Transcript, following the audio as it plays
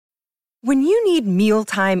When you need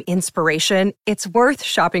mealtime inspiration, it's worth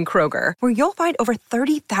shopping Kroger, where you'll find over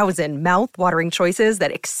 30,000 mouth-watering choices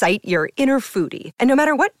that excite your inner foodie. And no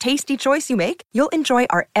matter what tasty choice you make, you'll enjoy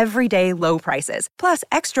our everyday low prices, plus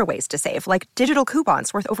extra ways to save, like digital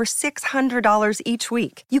coupons worth over $600 each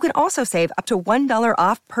week. You can also save up to $1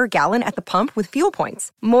 off per gallon at the pump with fuel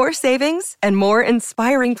points. More savings and more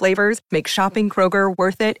inspiring flavors make shopping Kroger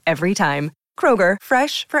worth it every time. Kroger,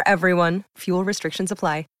 fresh for everyone. Fuel restrictions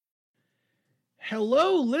apply.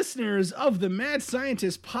 Hello, listeners of the Mad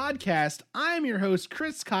Scientist podcast. I'm your host,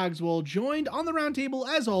 Chris Cogswell, joined on the roundtable,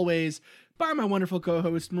 as always, by my wonderful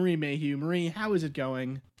co-host, Marie Mayhew. Marie, how is it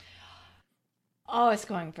going? Oh, it's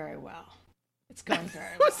going very well. It's going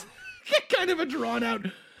very well. Kind of a drawn-out...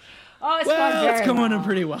 Oh, it's going very well. It's going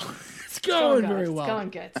pretty well. It's going very well. It's going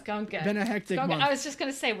good. It's going good. Been a hectic month. I was just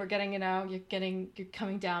going to say, we're getting, you're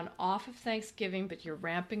coming down off of Thanksgiving, but you're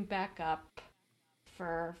ramping back up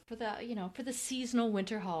for the seasonal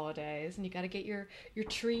winter holidays, and you got to get your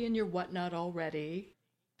tree and your whatnot all ready.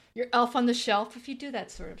 Your elf on the shelf, if you do that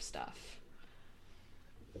sort of stuff.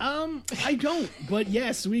 I don't, but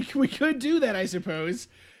yes, we could do that, I suppose.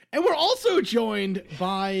 And we're also joined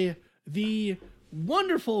by the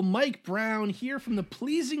wonderful Mike Brown here from the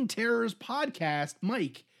Pleasing Terrors podcast.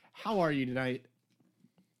 Mike, how are you tonight?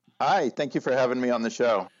 Hi, thank you for having me on the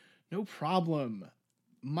show. No problem.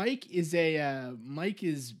 Mike is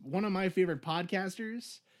one of my favorite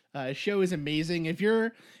podcasters. His show is amazing. If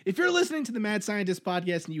you're listening to the Mad Scientist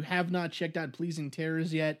podcast and you have not checked out Pleasing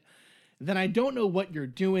Terrors yet, then I don't know what you're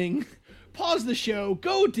doing. Pause the show,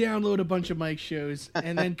 go download a bunch of Mike's shows,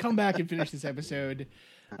 and then come back and finish this episode.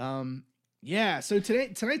 So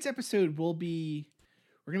tonight's episode we're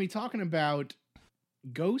gonna be talking about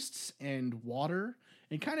ghosts and water,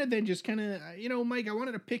 and Mike, I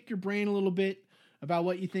wanted to pick your brain a little bit about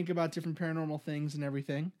what you think about different paranormal things and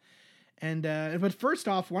everything. And but first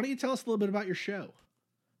off, why don't you tell us a little bit about your show?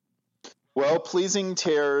 Well, Pleasing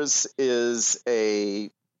Terrors is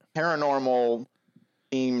a paranormal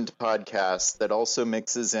themed podcast that also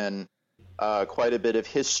mixes in quite a bit of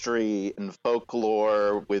history and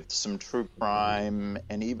folklore with some true crime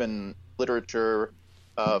and even literature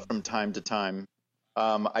from time to time.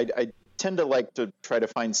 I tend to like to try to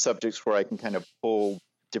find subjects where I can kind of pull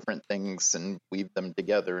different things and weave them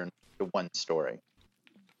together into one story.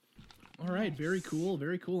 All right, very cool,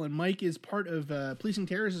 very cool. And Mike is part of Pleasing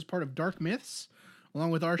Terrors, is part of Dark Myths,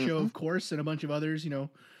 along with our show, of course, and a bunch of others.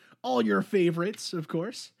 All your favorites, of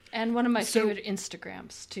course. And one of my favorite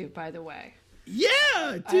Instagrams too, by the way.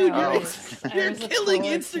 Yeah, dude, you're killing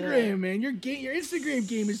Instagram, man. Your Instagram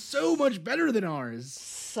game is so much better than ours.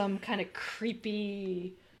 Some kind of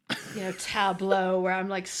creepy, tableau where I'm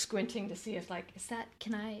like squinting to see if is that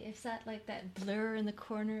like that blur in the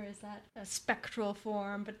corner? Is that a spectral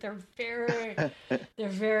form? But they're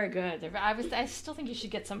very good. I still think you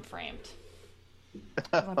should get some framed.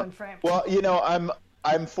 Well,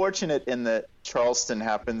 I'm fortunate in that Charleston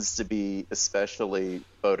happens to be especially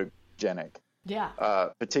photogenic. Yeah.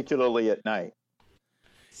 Particularly at night.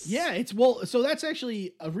 Yeah, so that's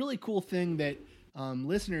actually a really cool thing that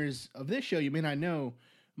listeners of this show, you may not know.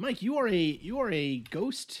 Mike, you are a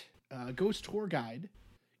ghost tour guide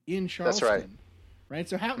in Charleston. That's right.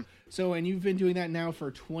 Right? And you've been doing that now for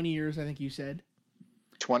 20 years, I think you said.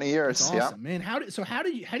 20 years. That's awesome, man. How do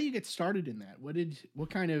you get started in that? What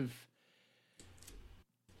kind of...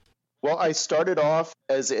 Well, I started off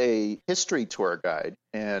as a history tour guide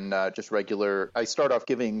and I started off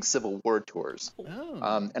giving Civil War tours.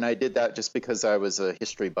 Oh. And I did that just because I was a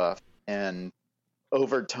history buff. And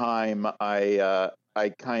over time,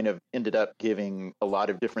 I kind of ended up giving a lot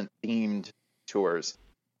of different themed tours.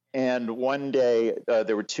 And one day,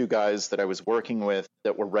 there were two guys that I was working with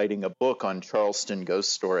that were writing a book on Charleston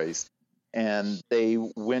ghost stories. And they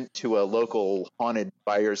went to a local haunted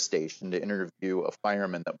fire station to interview a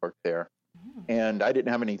fireman that worked there. And I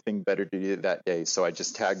didn't have anything better to do that day, so I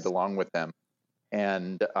just tagged along with them.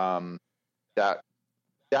 And that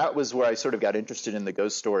was where I sort of got interested in the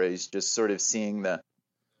ghost stories, just sort of seeing the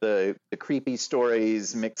creepy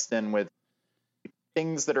stories mixed in with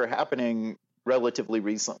things that are happening relatively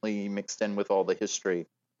recently, mixed in with all the history.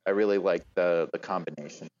 I really like the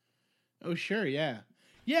combination. Oh, sure, yeah.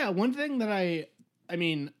 Yeah, one thing that I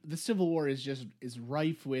mean, the Civil War is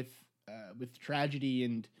rife with tragedy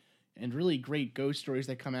and really great ghost stories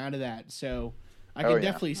that come out of that. So I can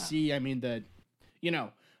definitely see. I mean, that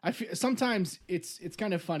I feel sometimes it's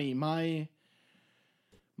kind of funny. My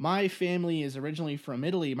family is originally from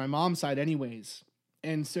Italy, my mom's side, anyways,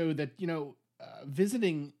 and so that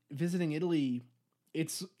visiting Italy,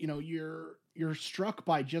 it's you're struck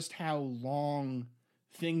by just how long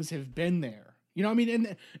things have been there. You know, I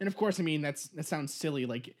mean, and of course, I mean, that sounds silly.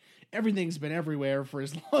 Like, everything's been everywhere for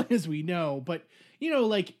as long as we know. But, you know,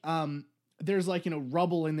 like, there's like, you know,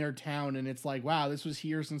 rubble in their town, and it's like, wow, this was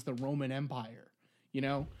here since the Roman Empire, you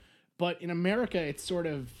know? But in America, it's sort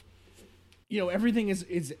of, you know, everything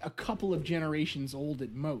is a couple of generations old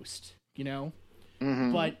at most, you know?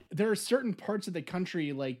 Mm-hmm. But there are certain parts of the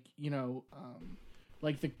country, like, you know,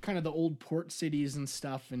 like the kind of the old port cities and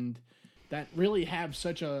stuff, and that really have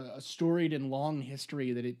such a storied and long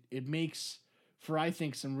history that it makes for, I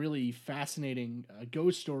think, some really fascinating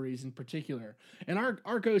ghost stories in particular. And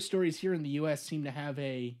our ghost stories here in the U.S. seem to have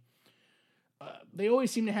they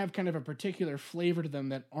always seem to have kind of a particular flavor to them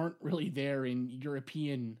that aren't really there in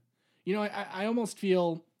European. You know, I almost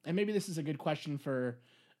feel, and maybe this is a good question for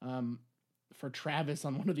Travis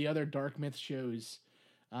on one of the other Dark Myth shows,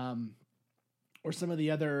 or some of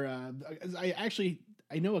the other.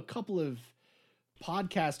 I know a couple of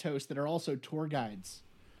podcast hosts that are also tour guides,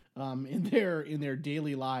 in their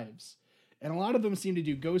daily lives, and a lot of them seem to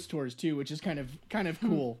do ghost tours too, which is kind of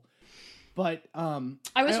cool. But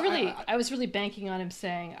I was really banking on him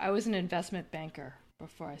saying I was an investment banker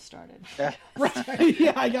before I started. Right.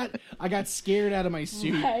 Yeah, I got scared out of my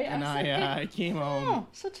suit, right? And I came home. Oh,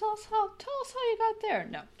 so tell us how you got there.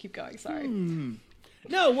 No, keep going. Sorry.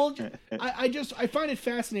 No, well, I find it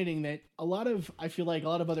fascinating that I feel like a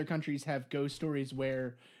lot of other countries have ghost stories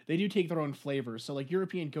where they do take their own flavors. So like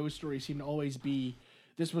European ghost stories seem to always be,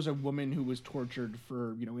 this was a woman who was tortured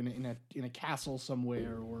for, you know, in a castle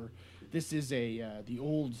somewhere, or this is the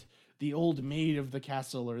old maid of the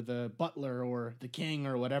castle, or the butler, or the king,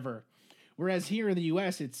 or whatever. Whereas here in the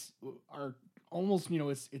U.S., it's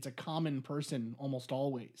a common person almost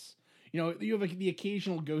always. You know, you have the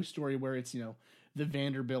occasional ghost story where it's, you know, the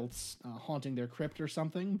Vanderbilts haunting their crypt or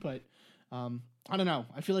something, but I don't know.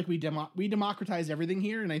 I feel like we democratize everything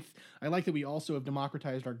here, and I like that we also have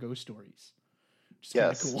democratized our ghost stories. Which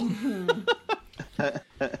is kind of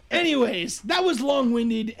cool. Anyways, that was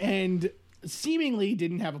long-winded and seemingly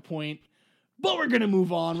didn't have a point, but we're gonna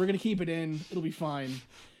move on. We're gonna keep it in. It'll be fine.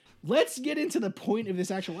 Let's get into the point of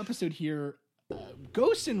this actual episode here.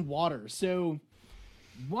 Ghosts in water. So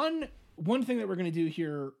one thing that we're gonna do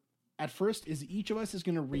here at first is each of us is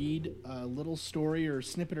going to read a little story or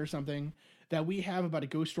snippet or something that we have about a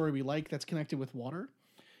ghost story we like that's connected with water.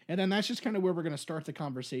 And then that's just kind of where we're going to start the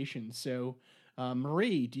conversation. So,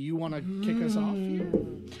 Marie, do you want to kick us off here?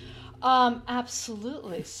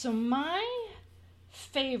 Absolutely. So my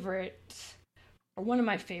favorite, or one of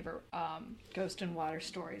my favorite ghost and water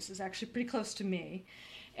stories is actually pretty close to me.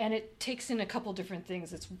 And it takes in a couple different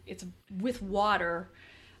things. It's with water.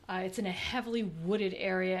 It's in a heavily wooded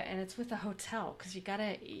area, and it's with a hotel, because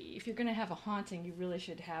if you're gonna have a haunting, you really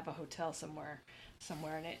should have a hotel somewhere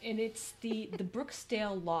in it. And it's the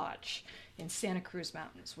Brooksdale Lodge in Santa Cruz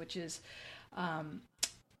Mountains, which is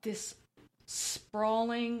this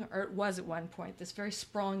sprawling, or it was at one point, this very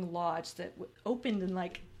sprawling lodge that opened in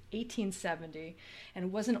like 1870, and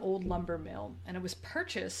it was an old lumber mill, and it was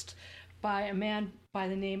purchased by a man by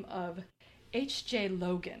the name of H.J.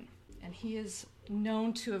 Logan, and he is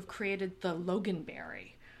known to have created the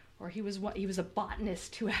loganberry, or he was a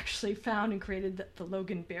botanist who actually found and created the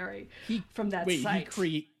loganberry from that site.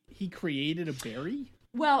 He created a berry?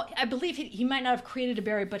 Well, I believe he might not have created a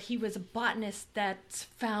berry, but he was a botanist that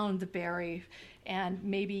found the berry, and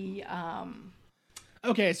maybe.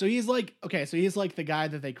 So he's like the guy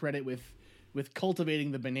that they credit with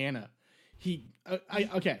cultivating the banana. I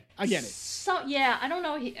get it. So yeah, I don't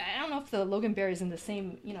know if the loganberry is in the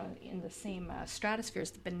same stratosphere as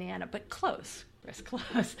the banana, but close. It's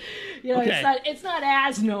close. You know, okay. It's not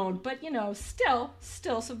as known, but you know, still.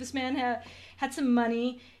 So this man had some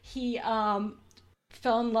money. He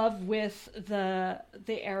fell in love with the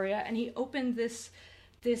area, and he opened this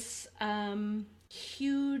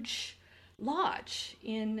huge lodge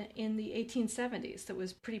in the 1870s that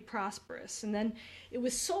was pretty prosperous, and then it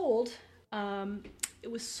was sold. It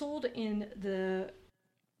was sold in the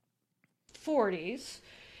 40s,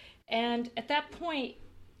 and at that point,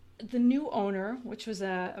 the new owner, which was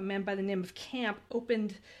a man by the name of Camp,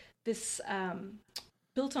 opened this,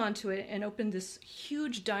 built onto it, and opened this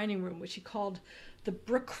huge dining room, which he called the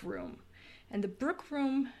Brook Room. And the Brook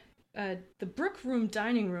Room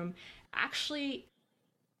dining room actually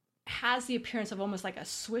has the appearance of almost like a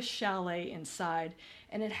Swiss chalet inside,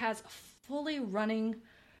 and it has a fully running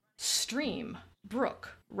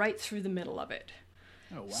brook right through the middle of it.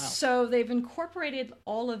 Oh wow. So they've incorporated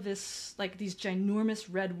all of this, like these ginormous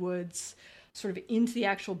redwoods, sort of into the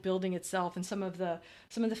actual building itself, and some of the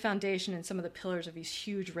foundation and some of the pillars of these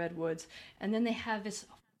huge redwoods, and then they have this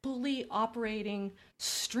fully operating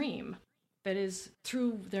stream that is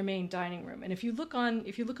through their main dining room. And if you look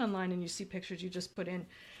online and you see pictures, you just put in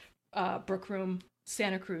Brook Room,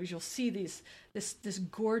 Santa Cruz, you'll see this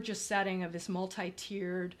gorgeous setting of this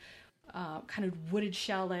multi-tiered kind of wooded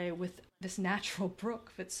chalet with this natural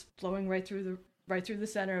brook that's flowing right through the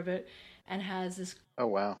center of it, and has this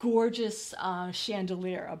gorgeous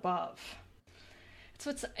chandelier above.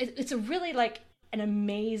 So it's a really like an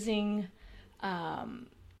amazing and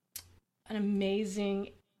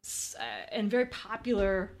very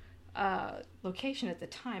popular location at the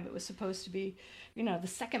time. It was supposed to be, the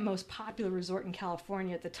second most popular resort in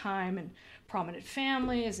California at the time, and prominent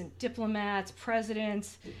families and diplomats,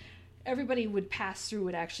 presidents, everybody would pass through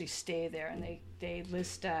would actually stay there, and they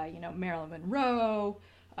list Marilyn Monroe,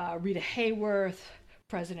 Rita Hayworth,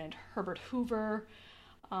 President Herbert Hoover,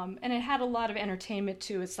 and it had a lot of entertainment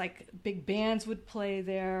too. It's like big bands would play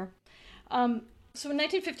there. So in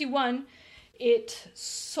 1951, it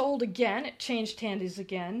sold again. It changed hands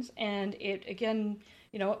again, and it again,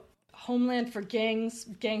 homeland for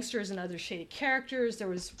gangsters, and other shady characters. There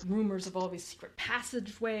was rumors of all these secret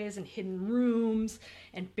passageways and hidden rooms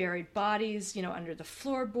and buried bodies, under the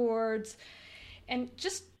floorboards. And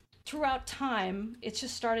just throughout time, it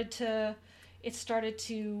started to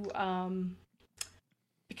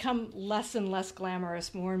become less and less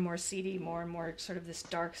glamorous, more and more seedy, more and more sort of this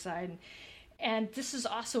dark side. And this is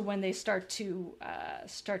also when they start to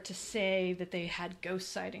say that they had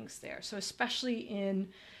ghost sightings there. So especially in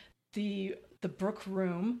the Brook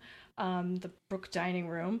Room, the Brook dining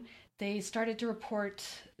room, they started to report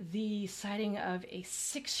the sighting of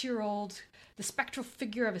the spectral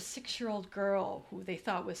figure of a 6-year-old girl who they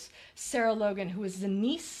thought was Sarah Logan, who was the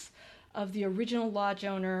niece of the original lodge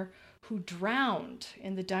owner who drowned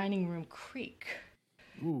in the dining room creek.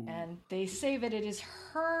 Ooh. And they say that it is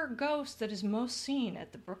her ghost that is most seen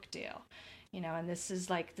at the Brookdale. And this is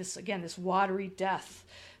like this watery death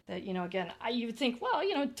that, again, you would think, well,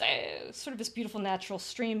 sort of this beautiful natural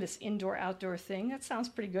stream, this indoor-outdoor thing, that sounds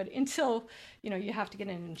pretty good until, you have to get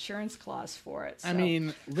an insurance clause for it. So. I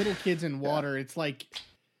mean, little kids in water, it's like,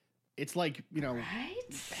 right?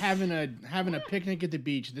 having a picnic at the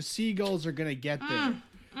beach. The seagulls are going to get there.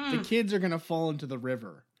 The kids are going to fall into the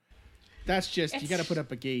river. That's just, you got to put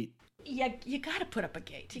up a gate. Yeah, you got to put up a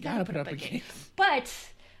gate. You got to put up a gate. But,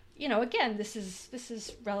 again, this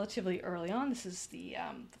is relatively early on. This is the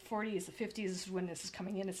 40s, the 50s is when this is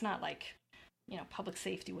coming in. It's not like, public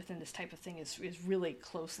safety within this type of thing is really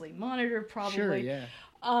closely monitored, probably. Sure, yeah.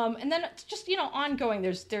 And then just, ongoing,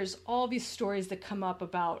 there's all these stories that come up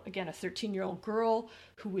about, again, a 13-year-old girl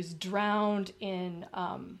who was drowned in,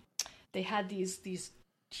 they had these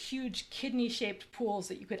huge kidney-shaped pools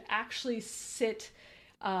that you could actually sit,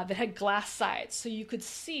 that had glass sides. So you'd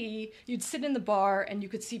sit in the bar and you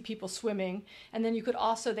could see people swimming. And then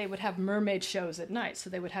they would have mermaid shows at night. So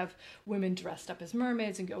they would have women dressed up as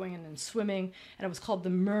mermaids and going in and swimming. And it was called the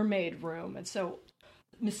Mermaid Room. And so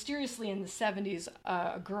mysteriously in the 70s,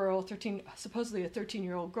 supposedly a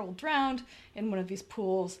 13-year-old girl drowned in one of these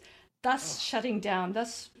pools, thus shutting down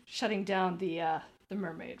the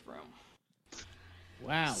Mermaid Room.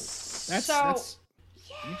 Wow. That's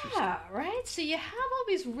yeah, right? So you have all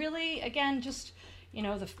these really, again, just,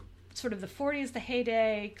 the sort of the 40s, the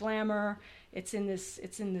heyday, glamour. It's in this,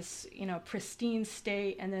 pristine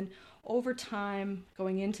state. And then over time,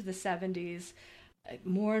 going into the 70s,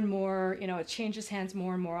 more and more, it changes hands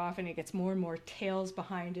more and more often. It gets more and more tales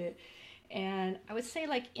behind it. And I would say,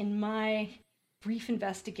 like, in my brief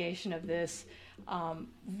investigation of this,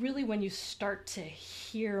 really when you start to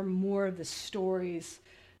hear more of the stories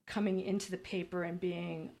coming into the paper and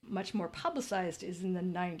being much more publicized is in the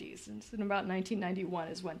 90s. And so in about 1991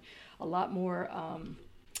 is when a lot more, I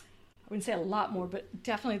wouldn't say a lot more, but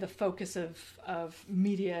definitely the focus of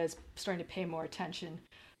media is starting to pay more attention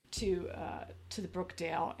to the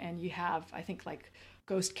Brookdale. And you have, I think, like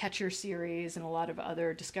Ghost Catcher series and a lot of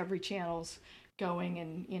other Discovery channels going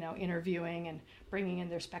and, interviewing and bringing in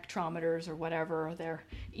their spectrometers or whatever, their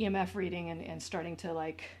EMF reading and starting to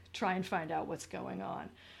like try and find out what's going on.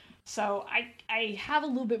 So I have a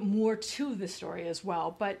little bit more to the story as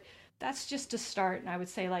well, but that's just a start. And I would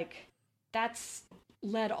say like that's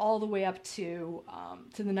led all the way up to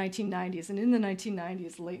the 1990s. And in the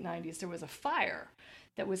 1990s, late 90s, there was a fire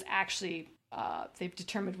that was actually, they've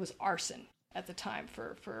determined was arson at the time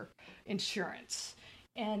for insurance.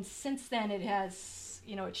 And since then it has,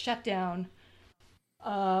 it's shut down,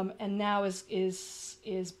 and now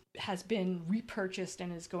has been repurchased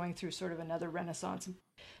and is going through sort of another renaissance.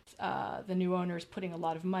 The new owner is putting a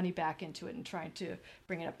lot of money back into it and trying to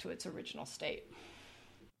bring it up to its original state.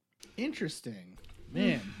 Interesting.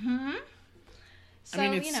 Man. Mm-hmm. So, I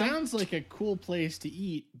mean, it sounds like a cool place to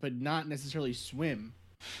eat, but not necessarily swim.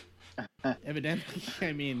 Evidently,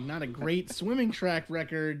 I mean, not a great swimming track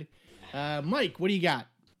record. Mike, what do you got?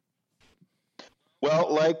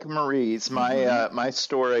 Well, like Marie's, my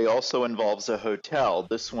story also involves a hotel.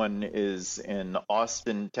 This one is in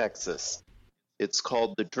Austin, Texas. It's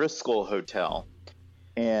called the Driscoll Hotel,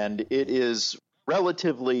 and it is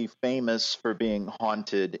relatively famous for being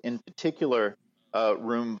haunted. In particular,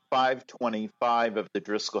 room 525 of the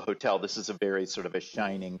Driscoll Hotel. This is a very sort of a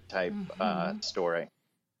Shining type story.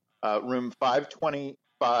 Room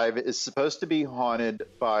 525 is supposed to be haunted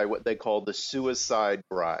by what they call the suicide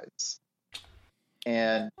brides,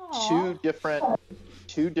 and two different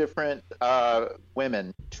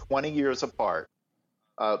women, 20 years apart,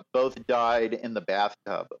 both died in the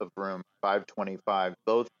bathtub of room 525,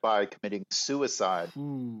 both by committing suicide.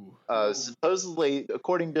 Supposedly,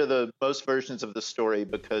 according to the most versions of the story,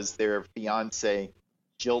 because their fiance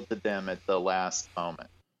jilted them at the last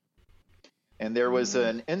moment. And there was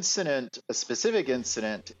an incident, a specific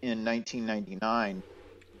incident in 1999,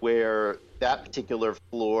 where that particular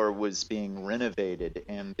floor was being renovated,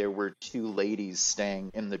 and there were two ladies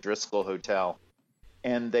staying in the Driscoll Hotel.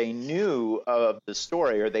 And they knew of the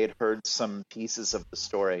story, or they had heard some pieces of the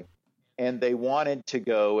story, and they wanted to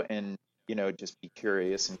go and, just be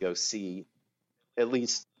curious and go see at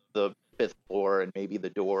least the fifth floor and maybe the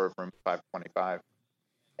door of room 525.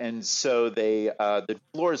 And so the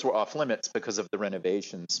floors were off limits because of the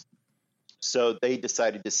renovations. So they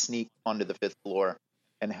decided to sneak onto the fifth floor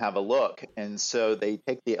and have a look. And so they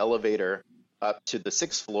take the elevator up to the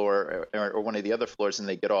sixth floor or one of the other floors, and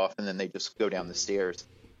they get off, and then they just go down the stairs.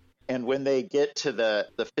 And when they get to the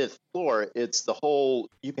fifth floor, it's the whole,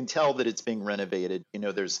 you can tell that it's being renovated.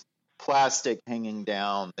 There's plastic hanging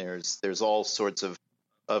down. There's all sorts of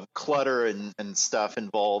clutter and stuff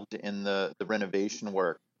involved in the renovation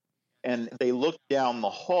work. And they look down the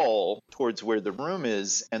hall towards where the room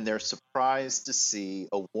is, and they're surprised to see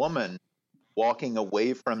a woman walking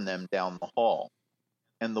away from them down the hall.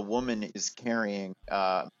 And the woman is carrying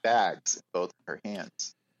bags in both of her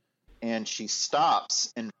hands. And she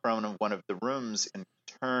stops in front of one of the rooms and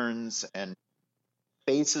turns and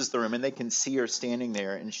faces the room, and they can see her standing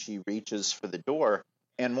there, and she reaches for the door.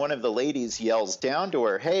 And one of the ladies yells down to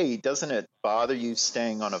her, "Hey, doesn't it bother you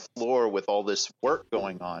staying on a floor with all this work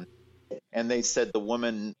going on?" And they said the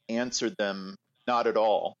woman answered them, "Not at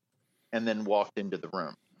all," and then walked into the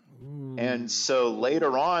room. And so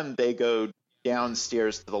later on, they go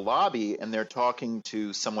downstairs to the lobby, and they're talking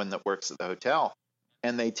to someone that works at the hotel.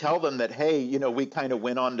 And they tell them that, "Hey, we kind of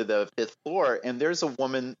went on to the fifth floor, and there's a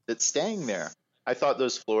woman that's staying there. I thought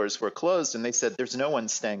those floors were closed." And they said, "There's no one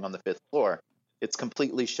staying on the fifth floor. It's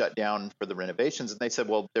completely shut down for the renovations." And they said,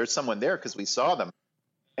 "Well, there's someone there because we saw them."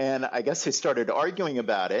 And I guess they started arguing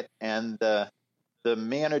about it. And the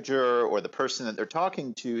manager or the person that they're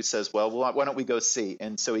talking to says, "Well, why don't we go see?"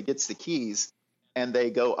 And so he gets the keys, and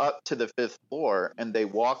they go up to the fifth floor, and they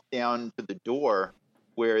walk down to the door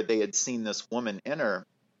where they had seen this woman enter.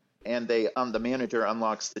 And the manager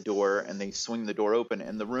unlocks the door, and they swing the door open,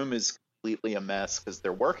 and the room is completely a mess because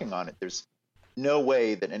they're working on it. There's no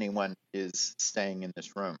way that anyone is staying in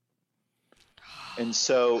this room. And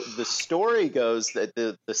so the story goes that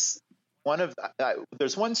there's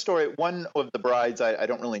one story, one of the brides, I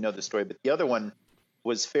don't really know the story, but the other one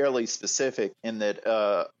was fairly specific in that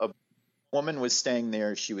a woman was staying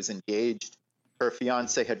there. She was engaged. Her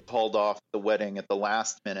fiance had called off the wedding at the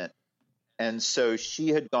last minute. And so she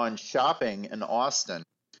had gone shopping in Austin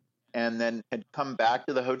and then had come back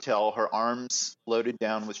to the hotel, her arms loaded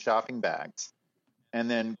down with shopping bags, and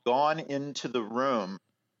then gone into the room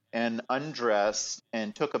and undressed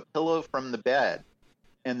and took a pillow from the bed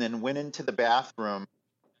and then went into the bathroom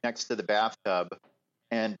next to the bathtub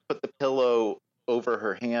and put the pillow over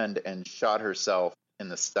her hand and shot herself in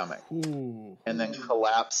the stomach. And then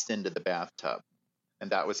collapsed into the bathtub. And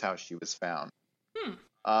that was how she was found.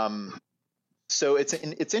 So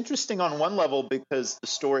it's interesting on one level because the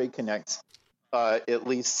story connects, at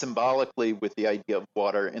least symbolically, with the idea of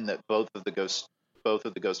water, in that both of the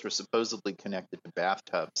ghosts were supposedly connected to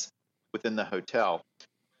bathtubs within the hotel.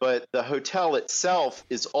 But the hotel itself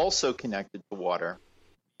is also connected to water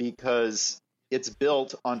because it's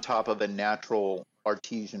built on top of a natural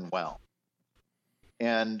artesian well.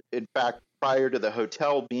 And in fact, prior to the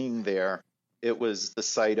hotel being there, it was the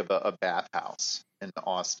site of a bathhouse in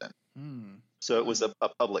Austin. So it was a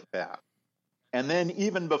public bath. And then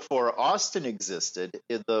even before Austin existed,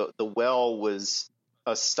 the well was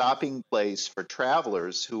a stopping place for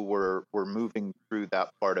travelers who were moving through that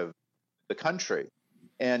part of the country.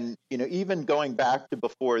 And, even going back to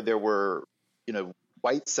before there were,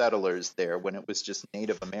 white settlers there, when it was just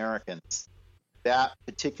Native Americans, that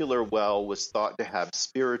particular well was thought to have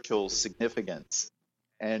spiritual significance.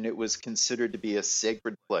 And it was considered to be a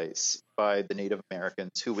sacred place by the Native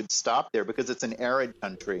Americans who would stop there because it's an arid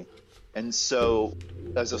country. And so,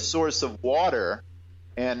 as a source of water,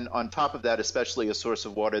 and on top of that, especially a source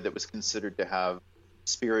of water that was considered to have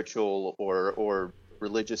spiritual or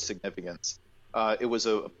religious significance, it was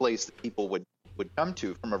a place that people would come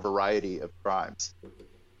to from a variety of tribes.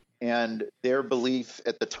 And their belief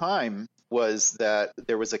at the time was that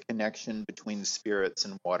there was a connection between spirits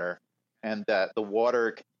and water, and that the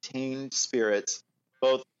water contained spirits,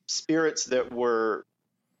 both spirits that were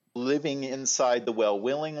living inside the well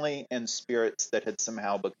willingly and spirits that had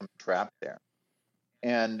somehow become trapped there.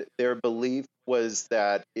 And their belief was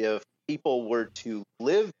that if people were to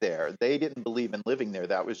live there, they didn't believe in living there.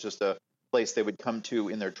 That was just a place they would come to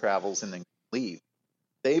in their travels and then leave.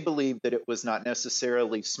 They believed that it was not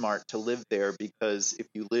necessarily smart to live there because if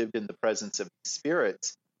you lived in the presence of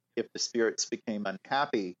spirits, if the spirits became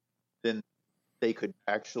unhappy, then they could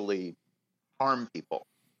actually harm people.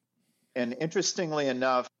 And interestingly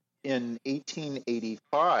enough, in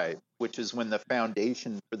 1885, which is when the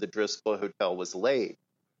foundation for the Driscoll Hotel was laid,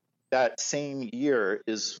 that same year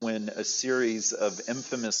is when a series of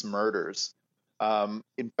infamous murders,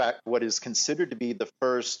 in fact, what is considered to be the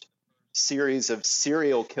first series of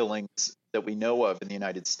serial killings that we know of in the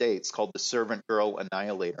United States, called the Servant Girl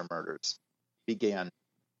Annihilator murders, began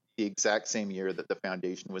the exact same year that the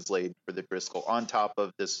foundation was laid for the Driscoll, on top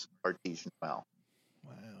of this artesian well.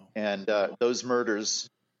 Wow. And those murders,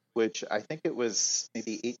 which I think it was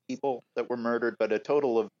maybe 8 people that were murdered, but a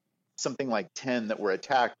total of something like 10 that were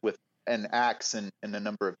attacked with an axe in a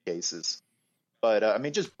number of cases. But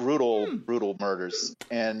just brutal murders.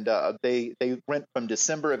 And they went from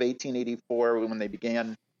December of 1884 when they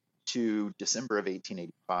began to December of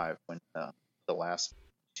 1885 when the last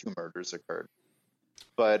 2 murders occurred.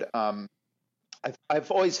 But I've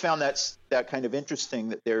always found that kind of interesting,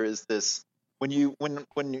 that there is this,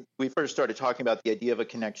 when we first started talking about the idea of a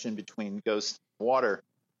connection between ghosts and water,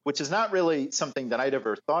 which is not really something that I'd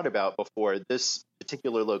ever thought about before, this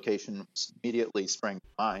particular location immediately sprang to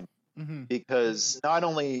mind. Mm-hmm. Because not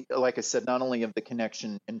only, like I said, not only of the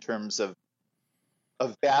connection in terms of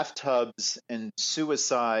bathtubs and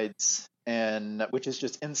suicides, and which is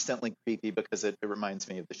just instantly creepy because it reminds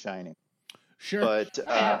me of The Shining. Sure. But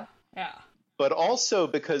yeah. But also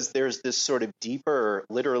because there's this sort of deeper,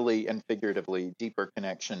 literally and figuratively, deeper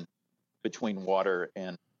connection between water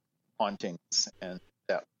and hauntings and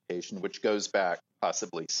that location, which goes back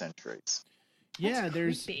possibly centuries. Yeah,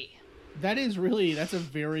 That's creepy. That's a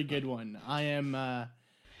very good one. I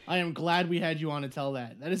am glad we had you on to tell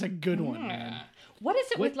that. That is a good one, man. What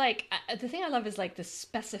is it with, like, the thing I love is, like, the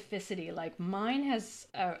specificity. Like, mine has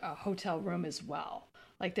a hotel room as well.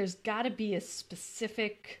 Like, there's got to be a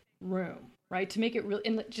specific room, right, to make it real,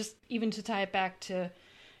 and just even to tie it back to,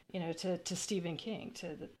 to Stephen King,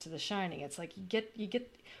 to The Shining. It's like you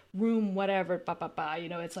get room whatever,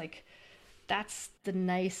 it's like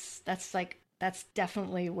that's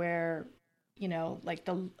definitely where, like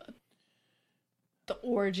the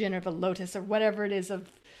origin of a lotus or whatever it is of,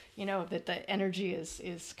 that the energy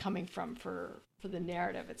is coming from for the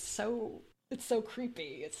narrative. It's so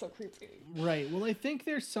creepy. It's so creepy. Right. Well, I think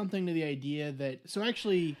there's something to the idea that, so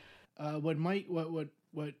actually, what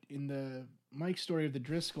in the Mike story of the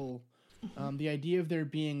Driscoll, the idea of there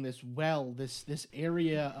being this well, this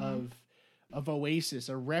area of oasis,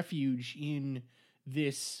 a refuge in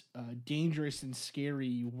this dangerous and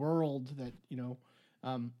scary world that,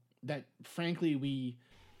 that frankly we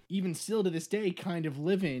even still to this day kind of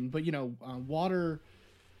live in, but water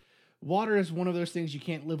is one of those things you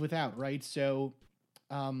can't live without, right? So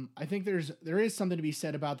I think there is something to be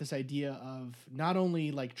said about this idea of not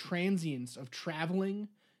only like transience of traveling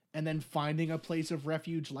and then finding a place of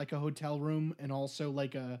refuge like a hotel room, and also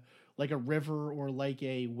like a river or like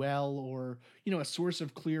a well or a source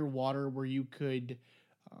of clear water where you could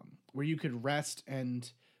rest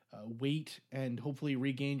and wait and hopefully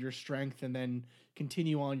regain your strength and then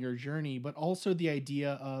continue on your journey. But also the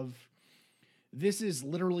idea of this is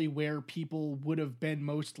literally where people would have been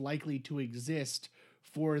most likely to exist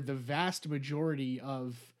for the vast majority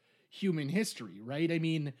of human history, right? I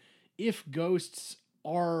mean, if ghosts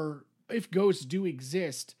do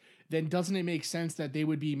exist, then doesn't it make sense that they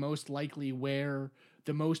would be most likely where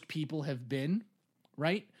the most people have been,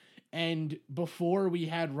 right? And before we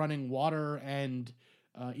had running water and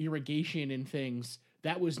irrigation and things,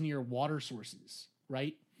 that was near water sources,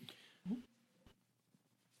 right?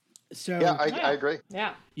 So Yeah, I agree.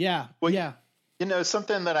 Yeah. yeah, Well, yeah.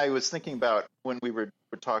 Something that I was thinking about when we were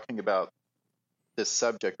talking about this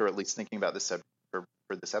subject, or at least thinking about this subject for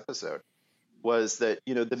this episode, was that,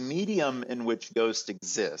 the medium in which ghosts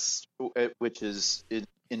exist, which is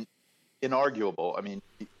inarguable. I mean,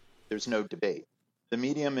 there's no debate. The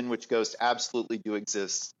medium in which ghosts absolutely do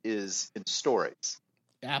exist is in stories.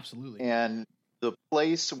 Absolutely. And the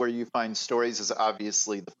place where you find stories is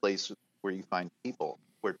obviously the place where you find people,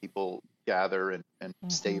 where people gather and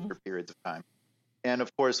stay for periods of time. And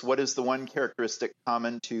of course, what is the one characteristic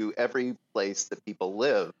common to every place that people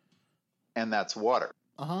live? And that's water.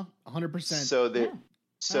 100%.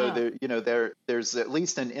 So there's at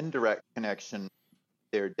least an indirect connection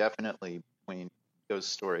there, definitely, between ghost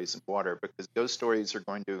stories and water, because ghost stories are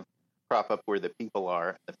going to crop up where the people are,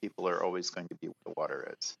 and the people are always going to be where the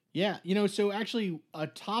water is. Yeah, so actually a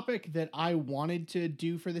topic that I wanted to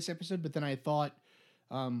do for this episode, but then I thought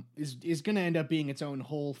is going to end up being its own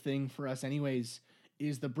whole thing for us anyways,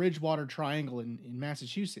 is the Bridgewater Triangle in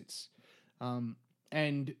Massachusetts.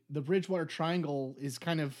 And the Bridgewater Triangle is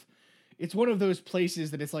it's one of those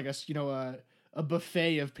places that it's like a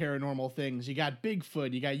buffet of paranormal things. You got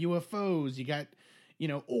Bigfoot, you got UFOs, you got,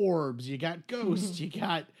 orbs, you got ghosts, you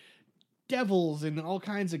got devils and all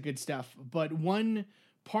kinds of good stuff. But one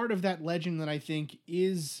part of that legend that I think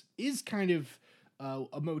is kind of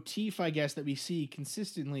a motif, I guess, that we see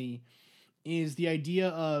consistently is the idea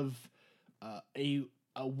of a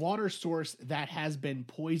water source that has been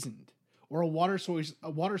poisoned, or a water source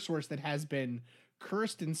that has been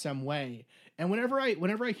cursed in some way. And whenever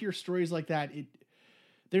I hear stories like that,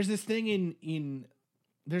 there's this thing in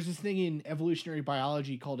evolutionary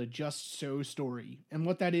biology called a just so story. And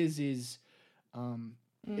what that is it's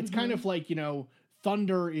kind of like,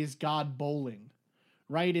 thunder is God bowling,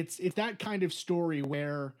 right? It's that kind of story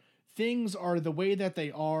where things are the way that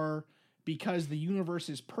they are because the universe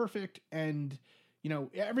is perfect, and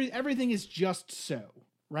everything is just so,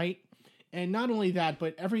 right? And not only that,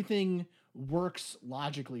 but everything works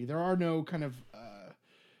logically. There are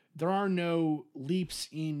no leaps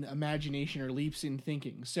in imagination or leaps in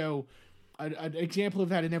thinking. So an example of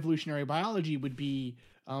that in evolutionary biology would be,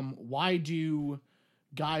 why do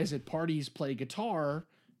guys at parties play guitar?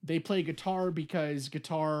 They play guitar because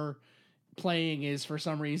guitar playing is for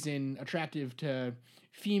some reason attractive to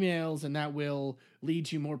females, and that will lead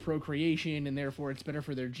to more procreation, and therefore it's better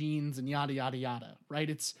for their genes, and yada yada yada, right?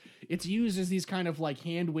 It's used as these kind of like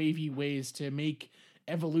hand wavy ways to make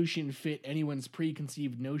evolution fit anyone's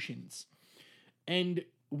preconceived notions. And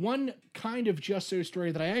one kind of just so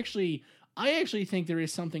story that I actually think there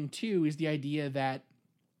is something to is the idea that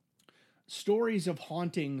stories of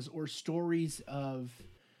hauntings, or stories of,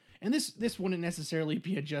 and this wouldn't necessarily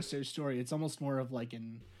be a just so story. It's almost more of like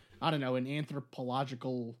an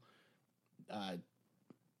anthropological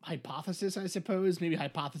hypothesis, I suppose. Maybe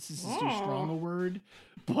hypothesis is too strong a word,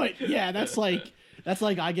 but yeah, that's like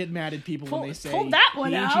I get mad at people when they say pull that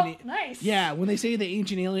one out. Nice. Yeah, when they say the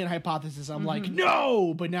ancient alien hypothesis, I'm like,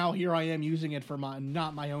 no. But now here I am using it for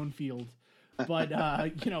not my own field. But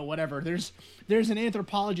whatever. There's an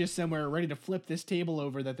anthropologist somewhere ready to flip this table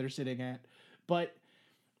over that they're sitting at. But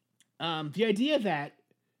the idea that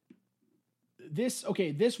this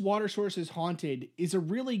water source is haunted is a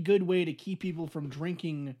really good way to keep people from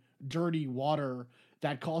drinking dirty water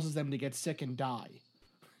that causes them to get sick and die.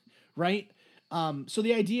 Right? So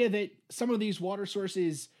the idea that some of these water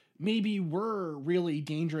sources maybe were really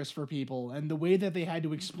dangerous for people, and the way that they had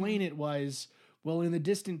to explain it was, well, in the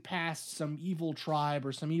distant past, some evil tribe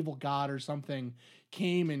or some evil god or something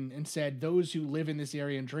came and said, those who live in this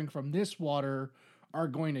area and drink from this water are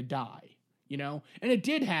going to die, And it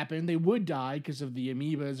did happen. They would die because of the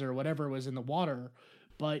amoebas or whatever was in the water.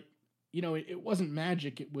 But, it wasn't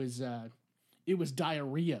magic. It was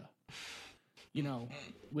diarrhea,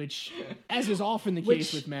 which, as is often the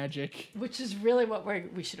case with magic. Which is really what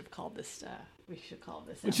we should have called this. We should call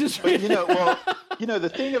this. Which is, but, the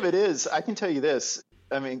thing of it is, I can tell you this.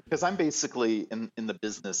 I mean, because I'm basically in the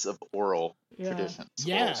business of oral traditions.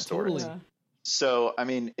 Yeah, oral stories. totally. So, I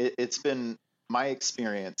mean, it's been my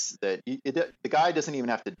experience that the guy doesn't even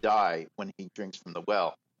have to die when he drinks from the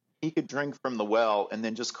well. He could drink from the well, and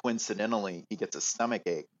then just coincidentally, he gets a stomach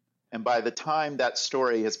ache. And by the time that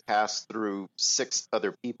story has passed through 6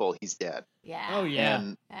 other people, he's dead. Yeah. Oh yeah.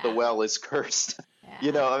 And the well is cursed.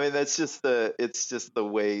 Yeah. I mean, it's just the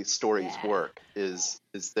way stories work. Is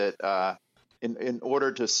that in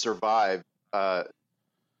order to survive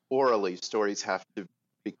orally, stories have to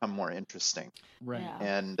become more interesting, right? Yeah.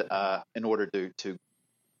 And in order to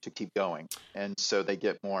keep going, and so they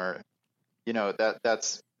get more.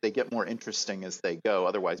 That's get more interesting as they go.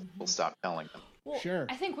 Otherwise, people stop telling them. Well, Sure.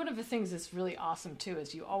 I think one of the things that's really awesome too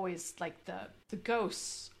is you always like the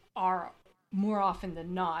ghosts are more often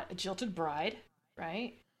than not a jilted bride,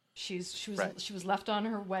 right? She was left on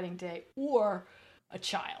her wedding day, or a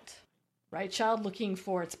child, right? Child looking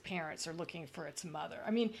for its parents or looking for its mother.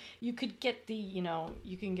 I mean, you could get the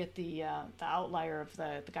outlier of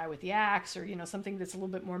the guy with the axe, or something that's a little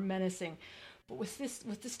bit more menacing. But with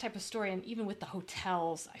this type of story, and even with the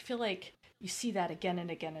hotels, I feel like you see that again and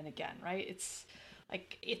again and again, right? It's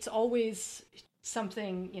like it's always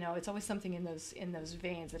something, it's always something in those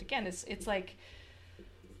veins. That again, it's like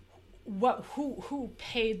who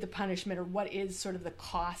paid the punishment, or what is sort of the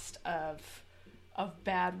cost of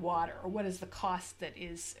bad water, or what is the cost that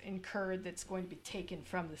is incurred that's going to be taken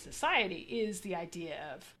from the society, is the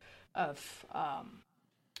idea of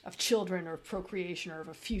children, or procreation, or of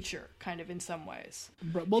a future, kind of, in some ways.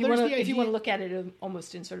 Well, if you want to look at it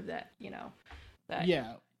almost in sort of that, that,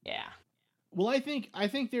 yeah. Well, I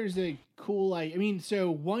think there's a cool, so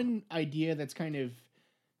one idea that's kind of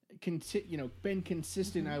been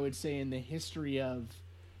consistent, I would say, in the history of,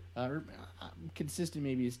 consistent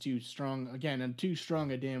maybe is too strong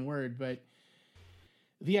a damn word, but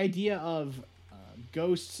the idea of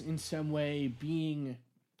ghosts in some way being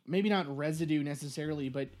maybe not residue necessarily,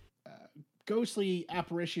 but ghostly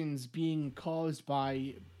apparitions being caused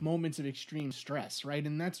by moments of extreme stress, right?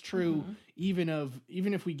 And that's true even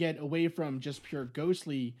if we get away from just pure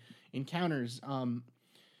ghostly encounters.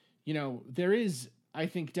 There is, I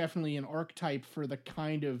think, definitely an archetype for the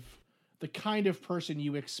kind of person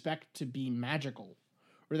you expect to be magical,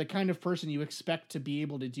 or the kind of person you expect to be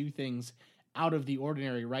able to do things out of the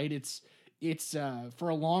ordinary, right? It's for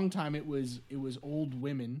a long time it was old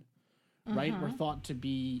women, right? Were thought to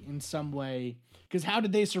be in some way, because how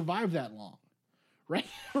did they survive that long? Right?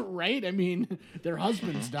 Right? I mean, their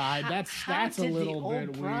husbands died. That's a little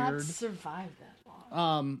bit weird. Survive that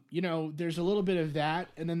long? There's a little bit of that,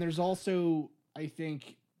 and then there's also, I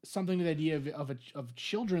think, something to the idea of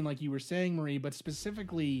children, like you were saying, Marie, but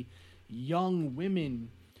specifically young women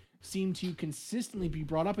seem to consistently be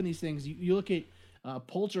brought up in these things. You look at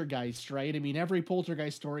Poltergeist, right? I mean, every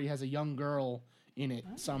Poltergeist story has a young girl in it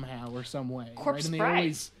somehow or some way, Corpse right? And they bride.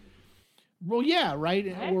 always, well, yeah,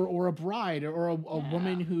 right? Or a bride, or a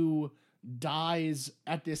woman who dies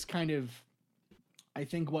at this kind of, I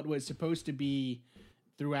think, what was supposed to be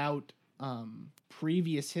throughout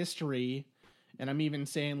previous history. And I'm even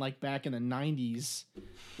saying, like, back in the 90s,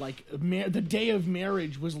 like, the day of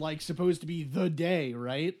marriage was, like, supposed to be the day,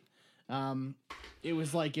 right? It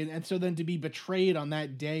was like, and so then to be betrayed on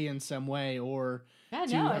that day in some way, or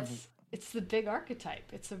it's the big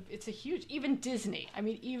archetype. It's a huge, even Disney. I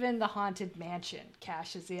mean, even the Haunted Mansion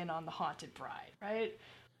cashes in on the haunted bride, right?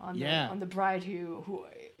 On the bride who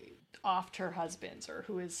offed her husbands, or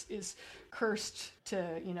who is cursed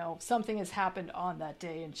to, something has happened on that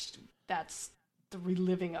day, and that's the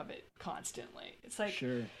reliving of it constantly. It's like,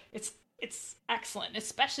 sure. It's excellent,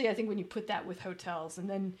 especially I think when you put that with hotels, and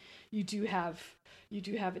then you do have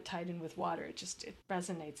it tied in with water. It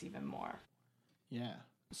resonates even more. Yeah.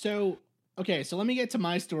 So let me get to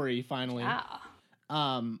my story finally.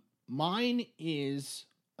 Mine is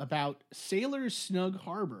about Sailor's Snug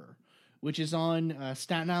Harbor, which is on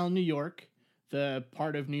Staten Island, New York, the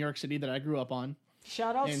part of New York City that I grew up on.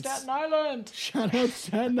 Shout out Staten Island! Shout out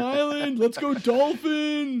Staten Island! Let's go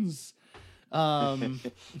Dolphins!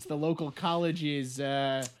 It's the local college's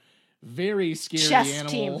very scary chess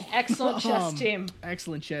animal. Team. Excellent chess team.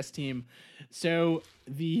 Excellent chess team. So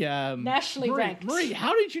the nationally ranked. Marie,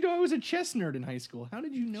 how did you know I was a chess nerd in high school? How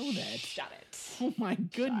did you know that? Shut it. Oh my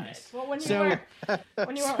goodness. Well, when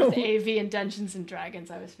you were with AV and Dungeons and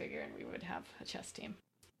Dragons, I was figuring we would have a chess team.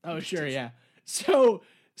 Oh, sure, yeah. So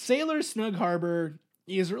Sailor's Snug Harbor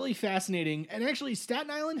is really fascinating, and actually Staten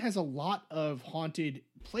Island has a lot of haunted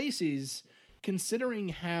places, considering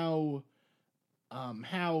how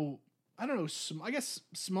I don't know, I guess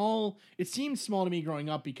small. It seemed small to me growing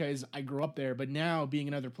up because I grew up there, but now being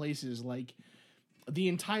in other places, like the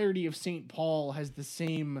entirety of St. Paul has the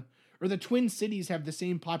same, or the Twin Cities have the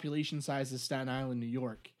same population size as Staten Island, New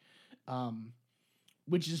York,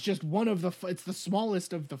 which is just it's the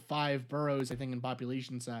smallest of the 5 boroughs, I think, in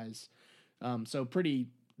population size. So pretty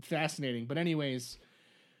fascinating. But anyways,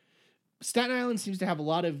 Staten Island seems to have a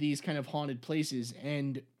lot of these kind of haunted places,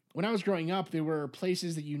 and when I was growing up, there were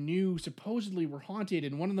places that you knew supposedly were haunted,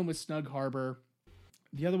 and one of them was Snug Harbor.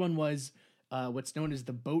 The other one was what's known as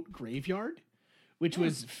the Boat Graveyard, which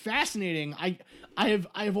was fascinating.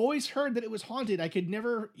 I've always heard that it was haunted. I could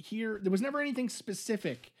never hear, there was never anything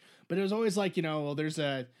specific, but it was always like, well, there's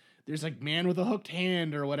there's like man with a hooked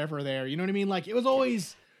hand or whatever there. You know what I mean? Like it was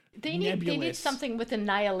always they nebulous. need something with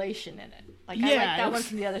annihilation in it. Like I Yeah, like that it one was-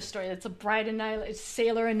 from the other story. It's a bride annihilation,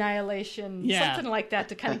 sailor annihilation, Yeah. something like that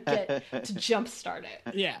to kind of get to jumpstart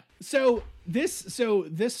it. Yeah. So this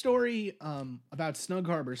story about Snug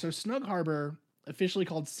Harbor. So Snug Harbor, officially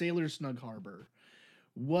called Sailor Snug Harbor,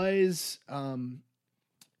 was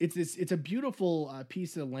it's a beautiful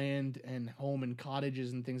piece of land and home and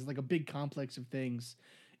cottages and things, like a big complex of things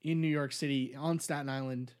in New York City on Staten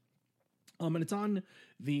Island. And it's on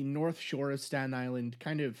the north shore of Staten Island,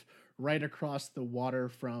 kind of right across the water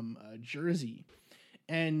from Jersey.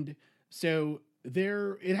 And so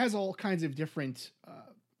it has all kinds of different,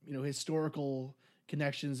 historical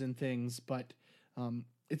connections and things, but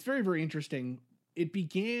it's very, very interesting. It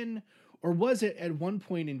began, or was it at one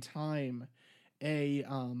point in time, a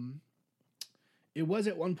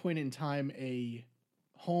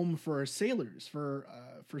home for sailors, for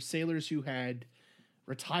sailors who had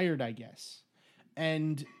retired, I guess.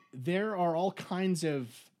 And there are all kinds of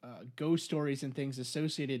ghost stories and things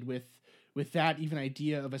associated with that even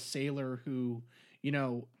idea of a sailor who,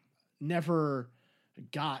 never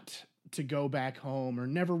got to go back home or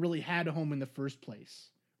never really had a home in the first place,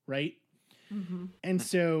 right? Mm-hmm. And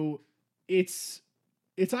so it's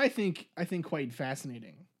I think quite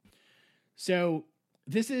fascinating. So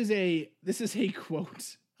this is a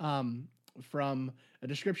quote from a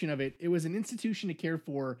description of it. It was an institution to care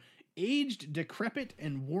for aged, decrepit,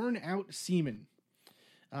 and worn out seamen.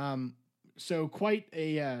 So quite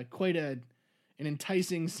an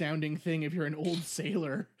enticing sounding thing if you're an old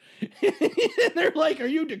sailor. They're like, "Are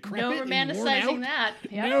you decrepit? No and worn romanticizing out?" that.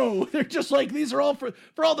 Yep. No, they're just like, these are all for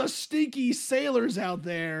all the stinky sailors out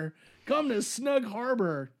there. Come to Snug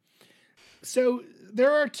Harbor. So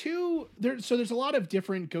there's a lot of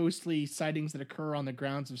different ghostly sightings that occur on the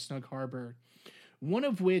grounds of Snug Harbor. One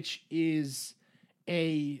of which is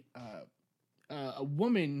a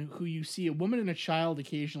woman who you see, a woman and a child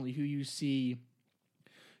occasionally, who you see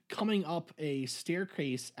coming up a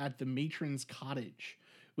staircase at the matron's cottage,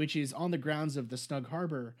 which is on the grounds of the Snug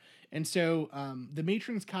Harbor. And so the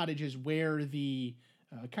matron's cottage is where the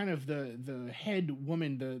kind of the head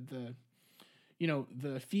woman,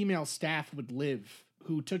 the female staff would live,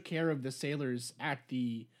 who took care of the sailors at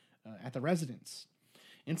the residence.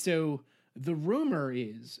 And so the rumor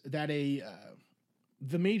is that the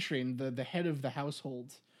matron, the head of the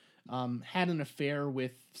household, had an affair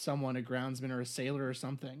with someone, a groundsman or a sailor or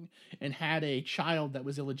something, and had a child that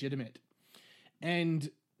was illegitimate. And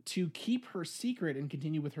to keep her secret and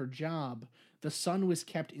continue with her job, the son was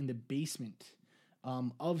kept in the basement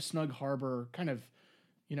of Snug Harbor, kind of,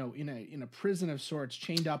 in a prison of sorts,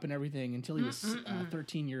 chained up and everything, until he was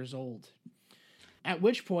 13 years old. At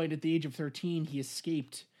which point, at the age of 13, he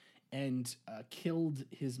escaped and killed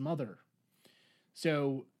his mother.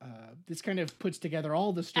 So this kind of puts together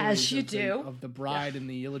all the stories As you do. Of the bride and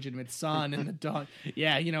the illegitimate son and the dog.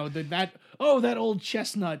 Yeah, that old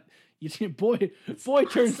chestnut. Boy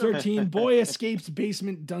turns 13. Boy escapes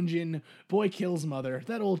basement dungeon. Boy kills mother.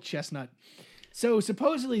 That old chestnut. So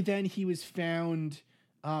supposedly then he was found.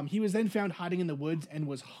 He was then found hiding in the woods and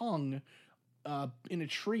was hung in a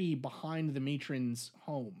tree behind the matron's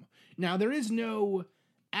home. Now there is no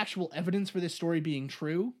actual evidence for this story being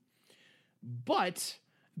true, but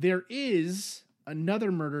there is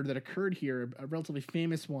another murder that occurred here, a relatively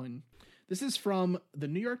famous one. This is from the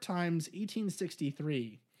New York Times,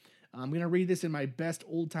 1863. I'm going to read this in my best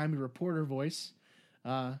old-timey reporter voice.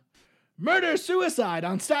 Murder-suicide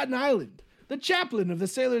on Staten Island. The chaplain of the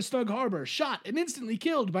Sailors' Snug Harbor shot and instantly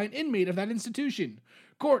killed by an inmate of that institution.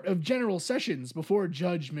 Court of General Sessions before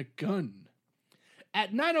Judge McGunn.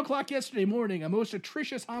 At 9 o'clock yesterday morning, a most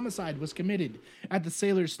atrocious homicide was committed at the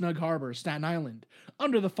Sailors' Snug Harbor, Staten Island,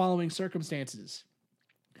 under the following circumstances.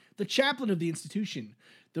 The chaplain of the institution,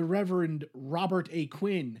 the Reverend Robert A.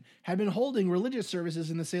 Quinn, had been holding religious services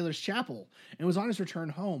in the Sailors' Chapel and was on his return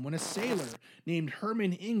home when a sailor named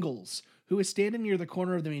Herman Ingalls, who was standing near the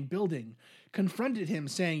corner of the main building, confronted him,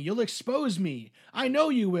 saying, "You'll expose me. I know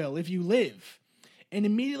you will if you live," and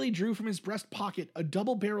immediately drew from his breast pocket a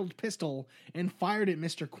double-barreled pistol and fired at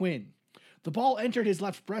Mr. Quinn. The ball entered his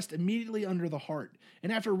left breast immediately under the heart,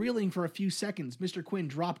 and after reeling for a few seconds, Mr. Quinn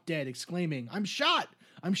dropped dead, exclaiming, "I'm shot!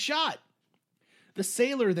 I'm shot!" The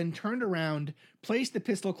sailor then turned around, placed the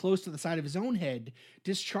pistol close to the side of his own head,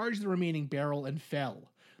 discharged the remaining barrel, and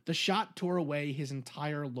fell. The shot tore away his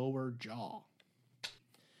entire lower jaw.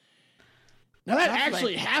 Now that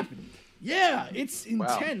actually happened. Yeah, it's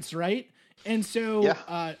intense, right? And so,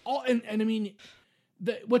 Yeah. I mean,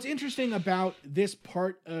 what's interesting about this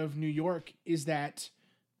part of New York is that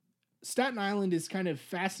Staten Island is kind of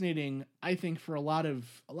fascinating, I think, for a lot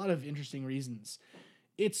of interesting reasons.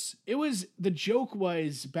 The joke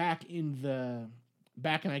was back in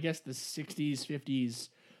I guess the 60s, 50s,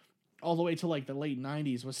 all the way to like the late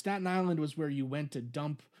 90s, was Staten Island was where you went to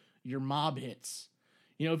dump your mob hits.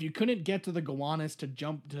 You know, if you couldn't get to the Gowanus to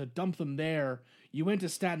dump them there, you went to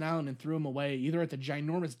Staten Island and threw them away, either at the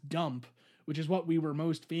ginormous dump, which is what we were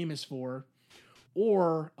most famous for,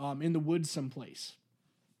 or in the woods someplace.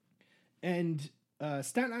 And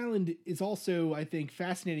Staten Island is also, I think,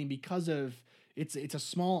 fascinating because of it's a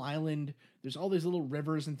small island. There's all these little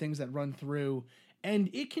rivers and things that run through,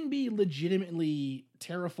 and it can be legitimately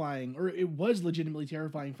terrifying, or it was legitimately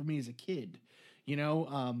terrifying for me as a kid. You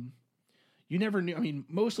know, you never knew. I mean,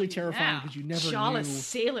 mostly terrifying because you never Jawless knew.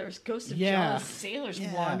 Sailors, ghosts of jawless sailors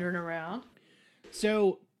wandering around.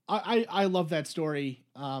 So I love that story.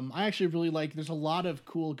 I actually really like. There's a lot of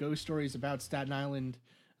cool ghost stories about Staten Island.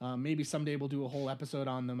 Maybe someday we'll do a whole episode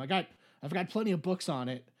on them. I've got plenty of books on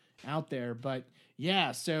it out there, but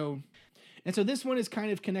yeah. So this one is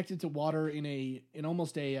kind of connected to water in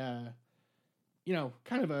almost a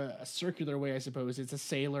kind of a circular way, I suppose. It's a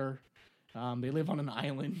sailor. They live on an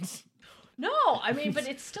island. No, I mean, but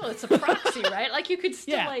it's a proxy, right? Like you could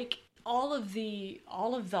still like all of the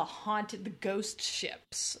haunted, the ghost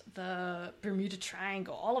ships, the Bermuda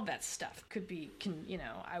Triangle, all of that stuff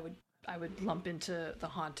I would lump into the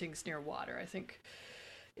hauntings near water. I think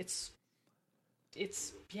it's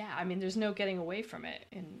I mean, there's no getting away from it.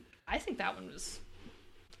 And I think that one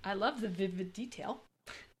I love the vivid detail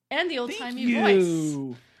and the old-timey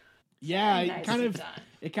voice. Yeah, nice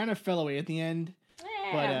it kind of fell away at the end.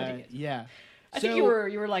 But yeah. I think you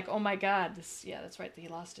were like, "Oh my god, that's right, he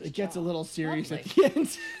lost his jaw." It gets a little serious at the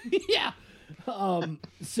end. Yeah.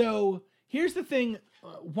 So here's the thing.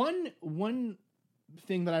 One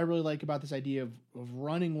thing that I really like about this idea of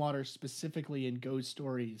running water specifically in ghost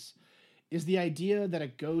stories is the idea that a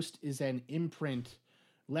ghost is an imprint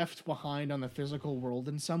left behind on the physical world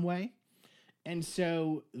in some way. And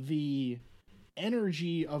so the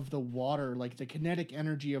energy of the water, like the kinetic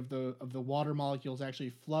energy of the water molecules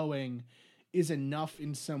actually flowing, is enough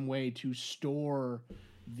in some way to store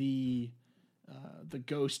the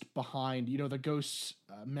ghost behind, the ghost's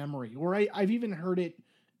memory. Or I've even heard it.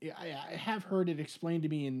 I have heard it explained to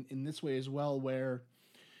me in this way as well, where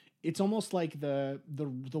it's almost like the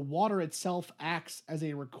water itself acts as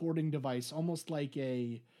a recording device, almost like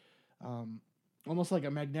a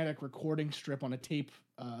magnetic recording strip on a tape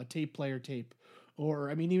player tape.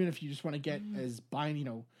 Or I mean, even if you just want to get as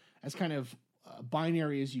kind of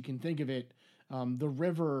binary as you can think of it, the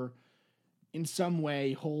river in some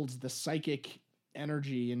way holds the psychic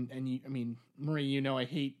energy, and you, I mean, Marie, I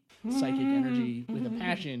hate psychic energy with a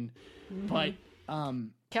passion, but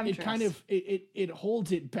it kind of it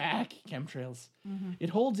holds it back. Chemtrails. It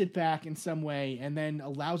holds it back in some way, and then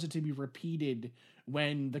allows it to be repeated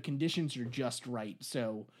when the conditions are just right.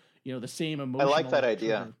 So the same emotional. I like that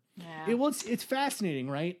idea. Yeah. It's fascinating,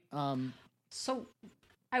 right? So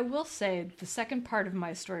I will say the second part of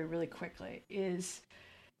my story really quickly is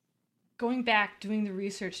going back, doing the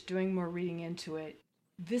research, doing more reading into it.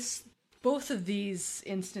 Both of these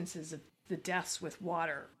instances of the deaths with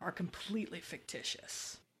water are completely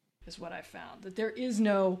fictitious, is what I found. That there is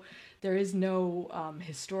no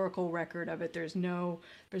historical record of it. There's no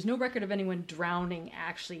record of anyone drowning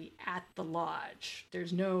actually at the lodge.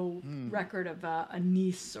 There's no record of a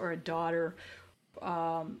niece or a daughter,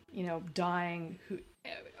 dying,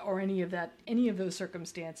 or any of those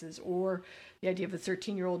circumstances, or the idea of a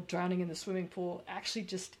 13-year-old drowning in the swimming pool actually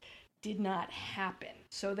just did not happen.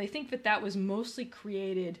 So they think that was mostly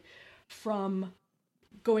created from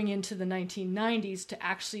going into the 1990s to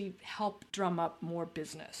actually help drum up more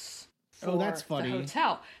business for that's funny. the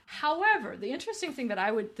hotel. However, the interesting thing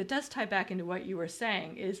that does tie back into what you were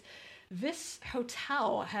saying is this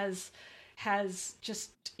hotel has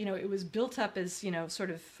just, it was built up as, sort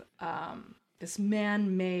of this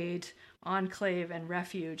man-made enclave and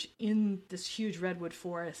refuge in this huge redwood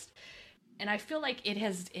forest. And I feel like it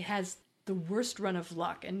has the worst run of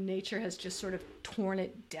luck, and nature has just sort of torn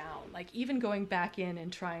it down. Like even going back in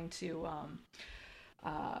and trying to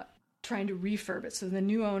refurb it. So the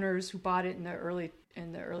new owners who bought it in the early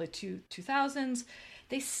 2000s,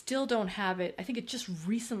 they still don't have it. I think it just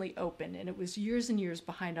recently opened, and it was years and years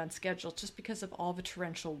behind on schedule just because of all the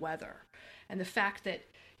torrential weather and the fact that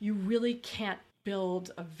you really can't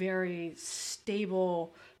build a very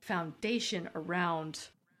stable foundation around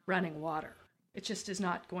running water. It just is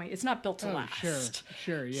not going. It's not built to last.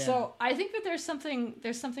 Sure, yeah. So I think that there's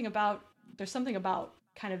something about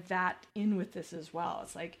kind of that in with this as well.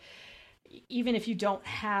 It's like even if you don't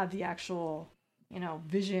have the actual,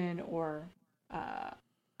 vision or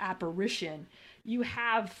apparition, you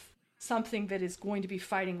have something that is going to be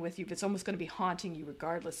fighting with you, that's almost going to be haunting you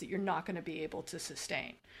regardless, that you're not going to be able to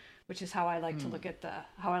sustain, which is how I like to look at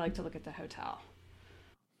the hotel.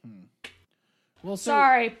 Well,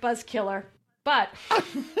 sorry, buzz killer, but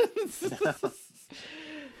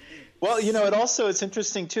well, it also, it's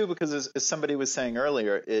interesting too, because as somebody was saying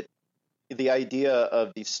earlier, the idea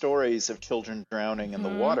of these stories of children drowning in the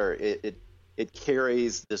water, it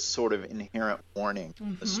carries this sort of inherent warning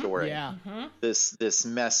in the story. Yeah. This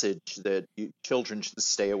message that children should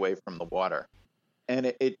stay away from the water, and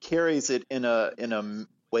it carries it in a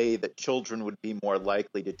way that children would be more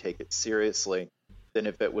likely to take it seriously than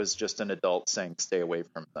if it was just an adult saying stay away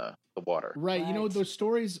from the water. Right. Those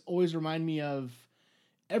stories always remind me of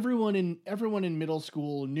everyone in middle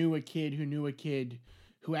school knew a kid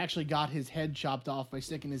who actually got his head chopped off by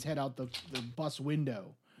sticking his head out the bus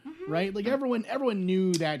window. Right? Like everyone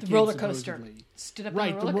knew that kid, roller coaster. Supposedly. Stood up on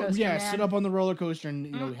the roller coaster. Yeah, stood up on the roller coaster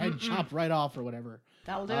and head chopped right off or whatever.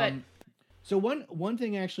 That'll do it. So one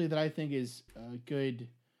thing actually that I think is good,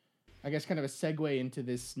 I guess kind of a segue into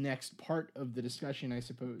this next part of the discussion, I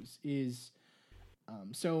suppose, is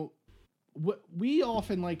so what we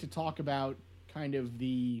often like to talk about kind of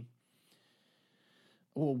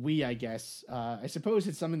I guess. I suppose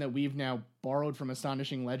it's something that we've now borrowed from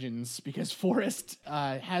Astonishing Legends, because Forrest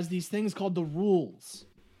has these things called the rules,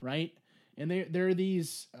 right? And they're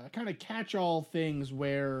these kind of catch-all things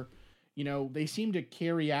where, they seem to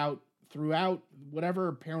carry out throughout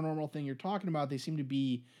whatever paranormal thing you're talking about. They seem to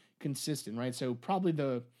be consistent, right? So probably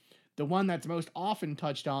the one that's most often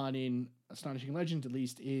touched on in Astonishing Legends, at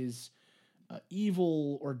least, is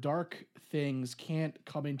evil or dark things can't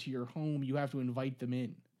come into your home. You have to invite them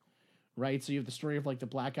in, right? So you have the story of like the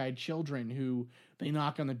black-eyed children who they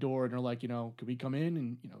knock on the door and are like, could we come in?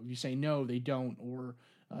 And, if you say no, they don't. Or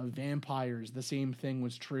vampires, the same thing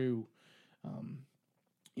was true.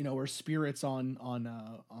 Or spirits on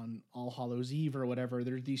All Hallows Eve or whatever.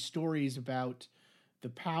 There's these stories about the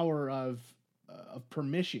power of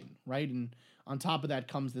permission, right? And on top of that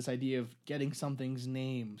comes this idea of getting something's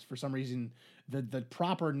names. For some reason, the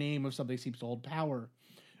proper name of something seems to hold power.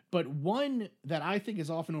 But one that I think is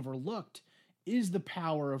often overlooked is the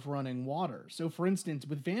power of running water. So for instance,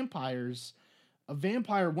 with vampires,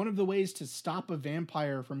 one of the ways to stop a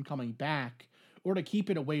vampire from coming back or to keep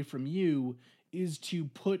it away from you is to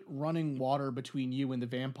put running water between you and the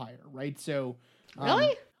vampire, right? So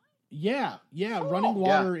really? Yeah. Cool. Running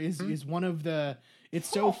water is one of the... It's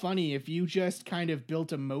so funny. If you just kind of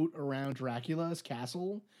built a moat around Dracula's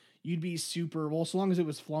castle, you'd be super... Well, so long as it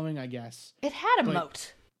was flowing, I guess. It had a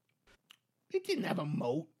moat. It didn't have a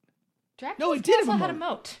moat. Dracula's castle had a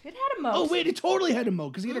moat. It had a moat. Oh, wait, it totally had a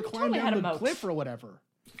moat, because he had to climb down the cliff or whatever.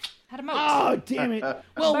 Had a moat. Oh, damn it.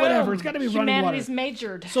 Well, whatever. It's got to be running water. Humanity's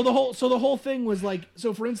majored. So the whole thing was like...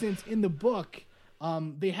 So, for instance, in the book,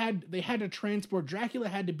 they had to transport... Dracula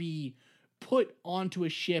had to be put onto a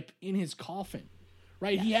ship in his coffin.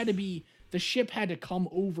 Right? Yes. The ship had to come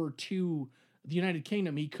over to the United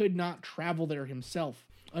Kingdom. He could not travel there himself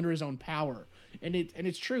under his own power. And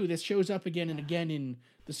it's true. This shows up again and again in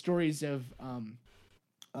the stories of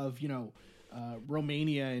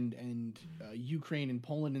Romania and Ukraine and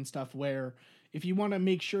Poland and stuff, where if you want to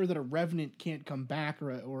make sure that a revenant can't come back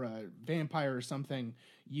or a vampire or something,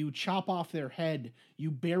 you chop off their head, you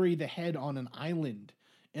bury the head on an island,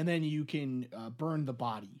 and then you can burn the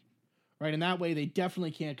body. Right, and that way they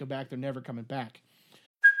definitely can't go back. They're never coming back.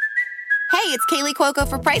 Hey, it's Kaylee Cuoco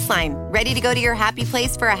for Priceline. Ready to go to your happy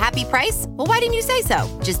place for a happy price? Well, why didn't you say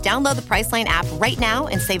so? Just download the Priceline app right now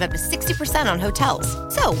and save up to 60% on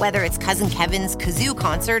hotels. So whether it's Cousin Kevin's Kazoo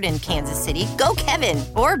Concert in Kansas City, go Kevin,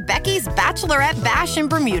 or Becky's Bachelorette Bash in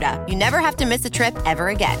Bermuda, you never have to miss a trip ever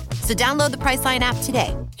again. So download the Priceline app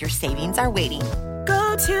today. Your savings are waiting.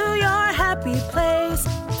 Go to your happy place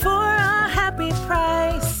for a happy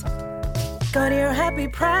price. Go to your happy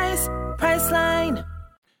price, Priceline.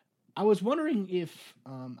 I was wondering,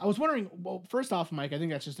 well, first off, Mike, I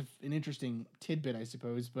think that's just an interesting tidbit, I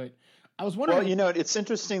suppose, but I was wondering... Well, it's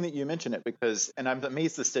interesting that you mention it because, and I'm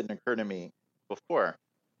amazed this didn't occur to me before,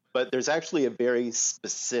 but there's actually a very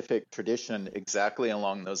specific tradition exactly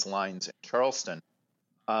along those lines in Charleston.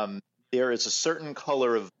 There is a certain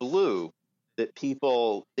color of blue that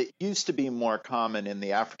used to be more common in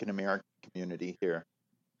the African-American community here,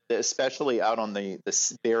 especially out on the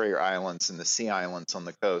barrier islands and the sea islands on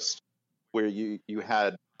the coast, where you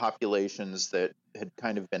had populations that had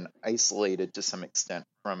kind of been isolated to some extent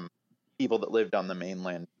from people that lived on the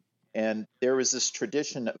mainland. And there was this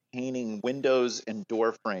tradition of painting windows and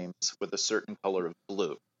door frames with a certain color of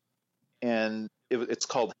blue. And it's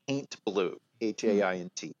called haint blue, Haint,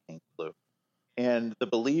 haint blue. And the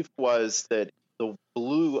belief was that the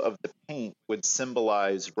blue of the paint would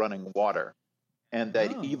symbolize running water, and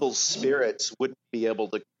that evil spirits wouldn't be able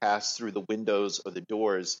to pass through the windows or the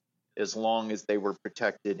doors as long as they were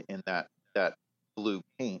protected in that blue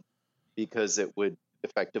paint, because it would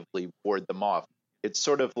effectively ward them off. It's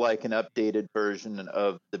sort of like an updated version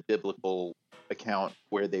of the biblical account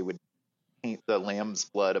where they would paint the lamb's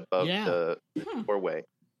blood above the doorway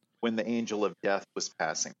when the angel of death was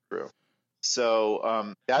passing through.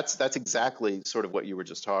 So that's exactly sort of what you were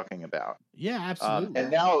just talking about. Yeah, absolutely.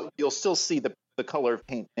 And now you'll still see the color of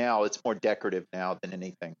paint now. It's more decorative now than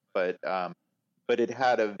anything, but it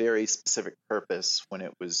had a very specific purpose when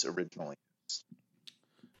it was originally used.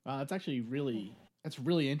 That's actually really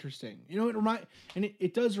interesting.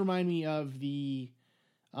 It does remind me of the,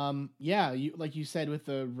 like you said, with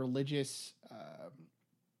the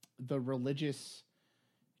religious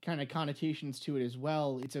kind of connotations to it as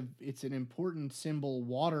well. It's an important symbol.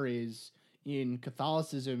 Water is in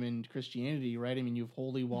Catholicism and Christianity, right? I mean, you have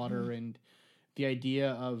holy water, and the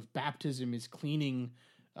idea of baptism is cleaning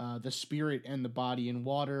the spirit and the body in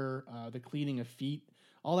water, the cleaning of feet.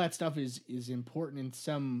 All that stuff is important in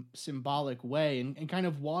some symbolic way, and kind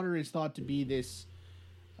of water is thought to be this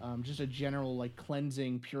just a general like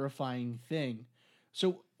cleansing, purifying thing.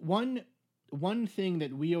 So one thing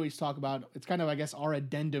that we always talk about, it's kind of, I guess, our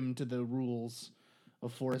addendum to the rules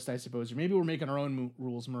of Forest, I suppose, or maybe we're making our own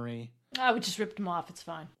rules, Marie. We just ripped them off. It's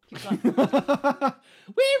fine. Keep going.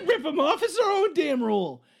 We rip them off. It's our own damn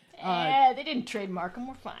rule. They didn't trademark them.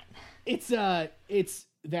 We're fine. It's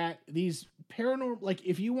that these paranormal, like,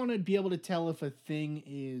 if you want to be able to tell if a thing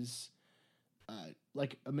is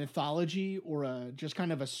like a mythology or just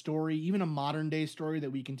kind of a story, even a modern day story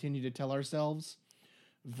that we continue to tell ourselves,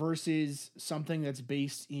 versus something that's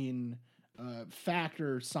based in fact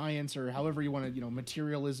or science or however you want to,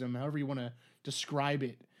 materialism, however you want to describe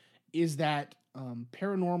it, is that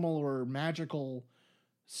paranormal or magical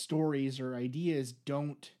stories or ideas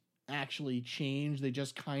don't actually change. They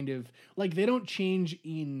just kind of, like, they don't change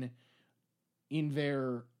in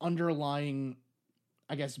their underlying,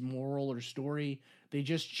 I guess, moral or story. They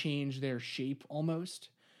just change their shape almost.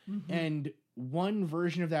 Mm-hmm. And one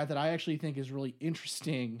version of that I actually think is really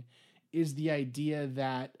interesting is the idea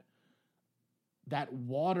that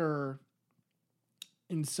water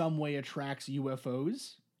in some way attracts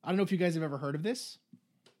UFOs. I don't know if you guys have ever heard of this.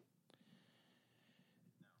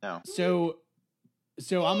 No. So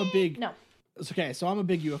I'm a big no. Okay, so I'm a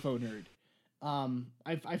big UFO nerd.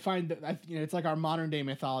 I find that it's like our modern day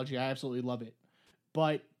mythology. I absolutely love it,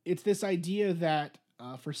 but it's this idea that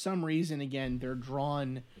for some reason, again, they're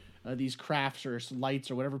drawn. These crafts or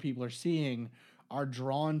lights or whatever people are seeing are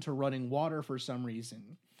drawn to running water for some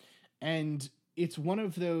reason. And it's one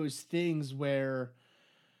of those things where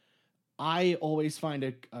I always find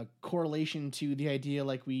a correlation to the idea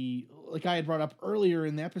like I had brought up earlier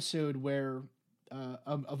in the episode where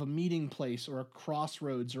of a meeting place or a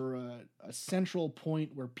crossroads or a central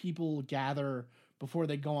point where people gather before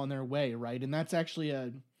they go on their way, right? And that's actually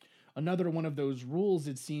another one of those rules,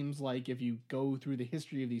 it seems like, if you go through the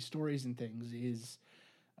history of these stories and things, is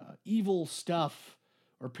evil stuff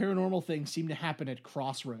or paranormal things seem to happen at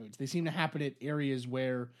crossroads. They seem to happen at areas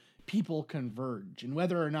where people converge. And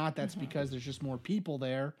whether or not that's because there's just more people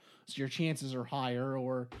there, so your chances are higher,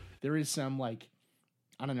 or there is some, like,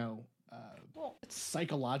 I don't know,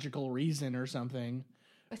 psychological reason or something.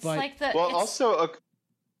 It's like the... Well, also...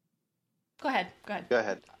 Go ahead.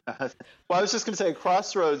 Well, I was just going to say, a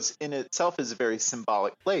crossroads in itself is a very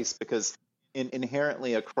symbolic place, because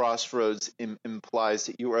inherently a crossroads implies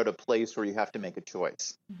that you are at a place where you have to make a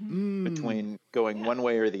choice between going one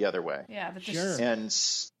way or the other way. Yeah, but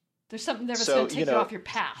there's something there that's going to take you off your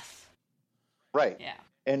path. Right. Yeah.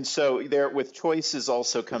 And so there, with choices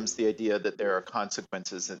also comes the idea that there are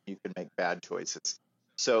consequences and you can make bad choices.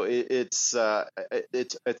 So it's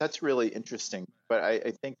that's really interesting. But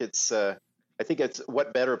I think it's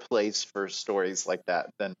what better place for stories like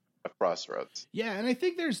that than a crossroads. Yeah, and I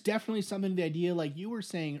think there's definitely something to the idea, like you were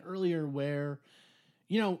saying earlier, where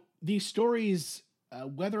these stories,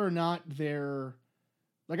 whether or not they're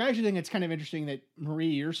like, I actually think it's kind of interesting that, Marie,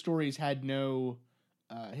 your stories had no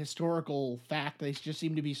historical fact. They just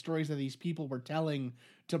seem to be stories that these people were telling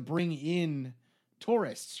to bring in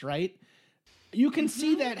tourists, right? You can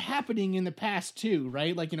see that happening in the past too,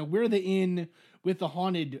 right? Like, we're the inn with the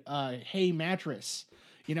haunted hay mattress.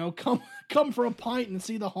 Come for a pint and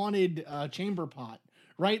see the haunted chamber pot,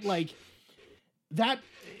 right? Like,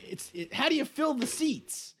 how do you fill the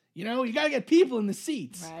seats? You know, you got to get people in the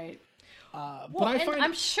seats. Right. But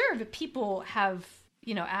I'm sure that people have,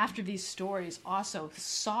 you know, after these stories also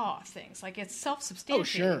saw things. Like, it's self-substantiating,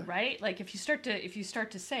 sure. right? Like, if you start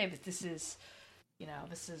to say that this is, you know,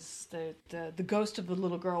 this is the ghost of the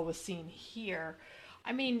little girl was seen here.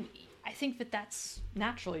 I mean, I think that's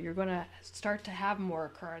natural. You're going to start to have more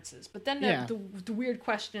occurrences. But then the weird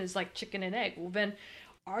question is like chicken and egg. Well, then,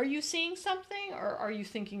 are you seeing something, or are you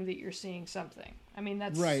thinking that you're seeing something? I mean,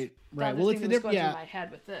 that's right. Well, Well, it's the difference going through my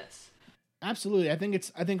head with this. Absolutely. I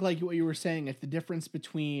think like what you were saying, it's the difference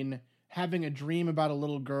between having a dream about a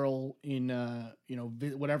little girl in,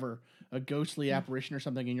 whatever, a ghostly apparition or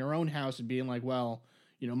something in your own house and being like, well,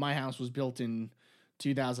 you know, my house was built in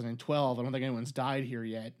 2012. I don't think anyone's died here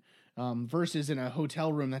yet. Versus in a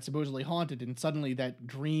hotel room that's supposedly haunted, and suddenly that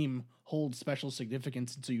dream holds special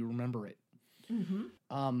significance until you remember it.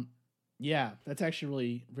 Mm-hmm. Yeah, that's actually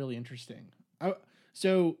really, really interesting.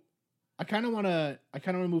 So I kind of want to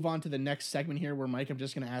move on to the next segment here, where Mike, I'm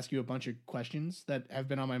just going to ask you a bunch of questions that have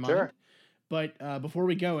been on my mind. Sure. But before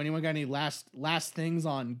we go, anyone got any last things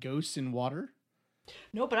on ghosts in water?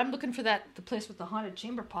 No, but I'm looking for the place with the haunted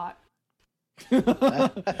chamber pot. So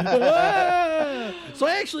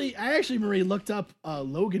I actually, Marie, looked up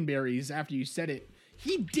loganberries after you said it.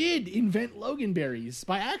 He did invent loganberries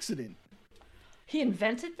by accident. He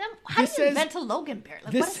invented them? How do you invent a loganberry?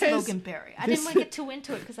 Like, what is a loganberry? I didn't want to get too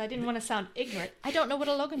into it because I didn't want to sound ignorant. I don't know what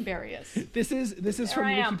a loganberry is. This is from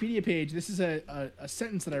the Wikipedia page. This is a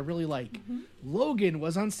sentence that I really like. Mm-hmm. Logan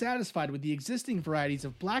was unsatisfied with the existing varieties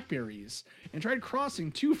of blackberries and tried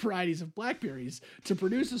crossing two varieties of blackberries to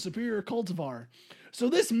produce a superior cultivar. So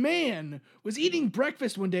this man was eating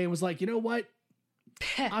breakfast one day and was like, you know what?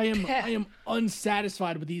 I am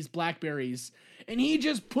unsatisfied with these blackberries. And he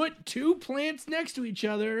just put two plants next to each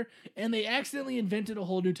other, and they accidentally invented a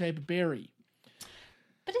whole new type of berry.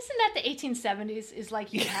 But isn't that the 1870s? Is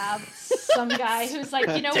like you have some guy who's like,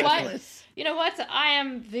 you know what? You know what? I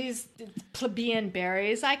am these plebeian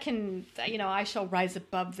berries. I can, I shall rise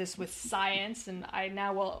above this with science, and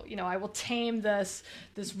I will tame this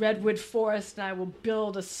redwood forest, and I will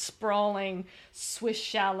build a sprawling Swiss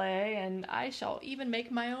chalet, and I shall even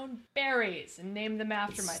make my own berries and name them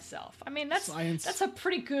after myself. I mean, that's a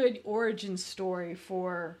pretty good origin story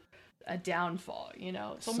for a downfall. You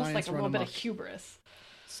know, it's almost like a little bit of hubris.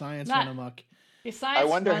 Science run amok. I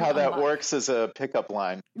wonder how that works as a pickup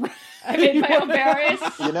line. I made my own berries.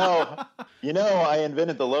 You know, I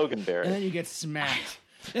invented the loganberry. And then you get smacked.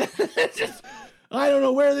 I don't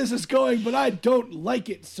know where this is going, but I don't like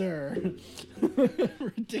it, sir.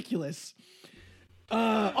 Ridiculous.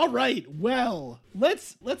 All right. Well,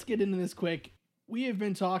 let's get into this quick. We have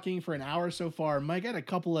been talking for an hour so far. Mike, I got a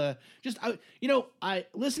couple of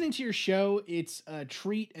listening to your show. It's a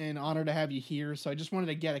treat and honor to have you here. So I just wanted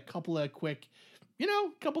to get a couple quick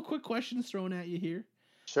questions thrown at you here.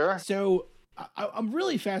 Sure. So I'm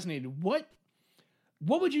really fascinated. What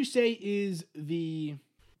would you say is the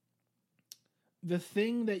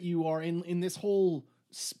thing that you are in this whole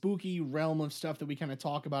spooky realm of stuff that we kind of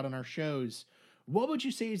talk about on our shows? What would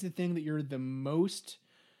you say is the thing that you're the most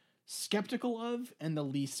skeptical of and the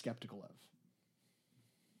least skeptical of?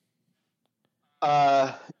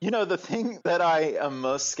 The thing that I am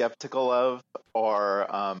most skeptical of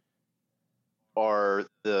are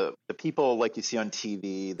the people like you see on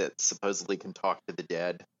TV that supposedly can talk to the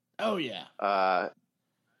dead. Oh yeah. I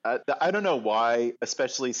don't know why,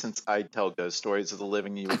 especially since I tell ghost stories of the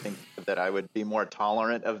living, you would think that I would be more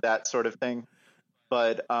tolerant of that sort of thing.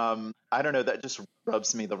 But I don't know, that just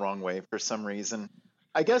rubs me the wrong way for some reason.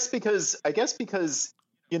 I guess because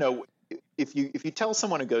if you tell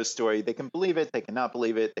someone a ghost story, they can believe it, they cannot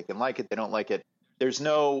believe it, they can like it, they don't like it. There's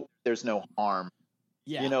no harm.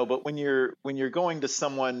 Yeah. But when you're going to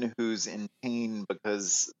someone who's in pain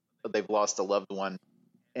because they've lost a loved one,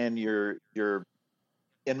 and you're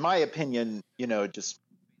in my opinion, just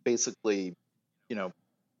basically,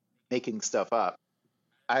 making stuff up.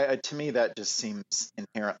 To me that just seems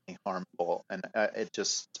inherently harmful, and it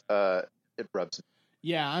rubs me.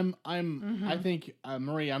 Yeah, I think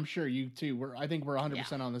Marie, I'm sure you too. I think we're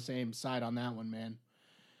 100% on the same side on that one, man.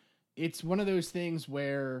 It's one of those things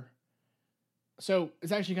where, so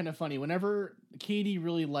it's actually kind of funny. Whenever Katie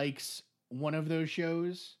really likes one of those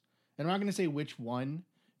shows, and I'm not going to say which one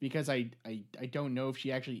because I don't know if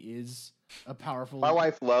she actually is a powerful. My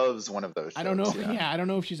wife loves one of those shows. I don't know. Yeah, I don't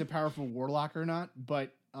know if she's a powerful warlock or not,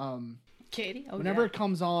 but Katie, whenever it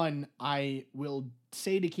comes on, I will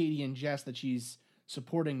say to Katie and Jess that she's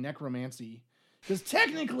supporting necromancy Because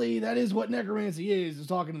technically, that is what necromancy is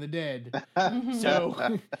talking to the dead.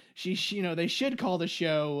 So, they should call the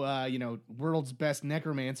show, World's Best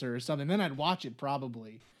Necromancer or something. Then I'd watch it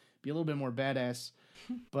probably. Be a little bit more badass.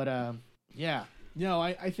 But, yeah. No,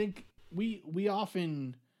 I think we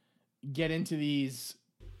often get into these,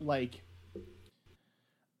 like,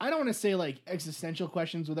 I don't want to say, like, existential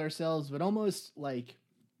questions with ourselves, but almost, like,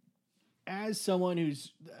 as someone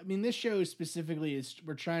who's, this show specifically is,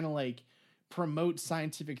 we're trying to, like, promote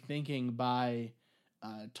scientific thinking by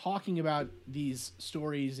talking about these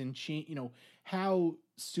stories and how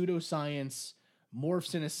pseudoscience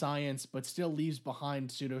morphs into science but still leaves behind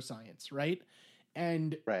pseudoscience, right?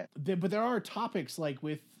 And right. But there are topics like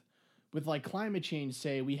with like climate change.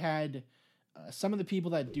 Say we had some of the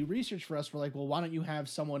people that do research for us were like, well, why don't you have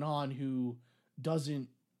someone on who doesn't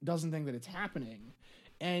think that it's happening?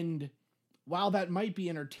 And while that might be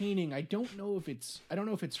entertaining, I don't know if it's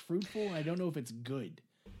fruitful. And I don't know if it's good.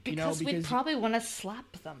 Because we probably want to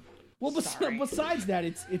slap them. Well, besides that,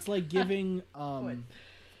 it's like giving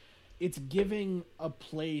it's giving a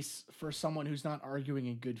place for someone who's not arguing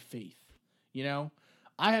in good faith.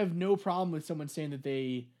 I have no problem with someone saying that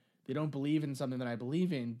they don't believe in something that I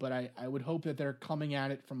believe in, but I would hope that they're coming at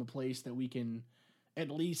it from a place that we can at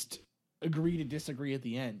least agree to disagree at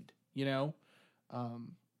the end.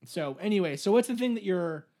 So anyway, so what's the thing that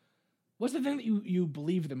you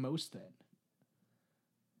believe the most then?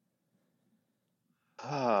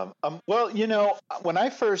 Well, when I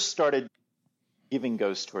first started giving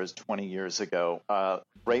ghost tours 20 years ago,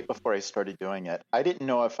 right before I started doing it, I didn't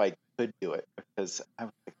know if I could do it because I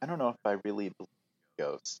was like, I don't know if I really believe in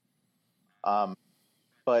ghosts.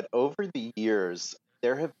 But over the years,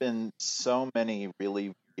 there have been so many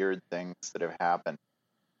really weird things that have happened.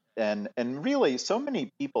 And really, so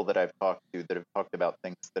many people that I've talked to that have talked about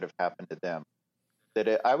things that have happened to them,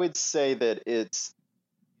 that I would say that it's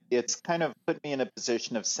kind of put me in a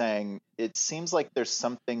position of saying, it seems like there's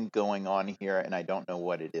something going on here, and I don't know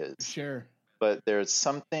what it is. Sure. But there's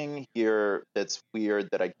something here that's weird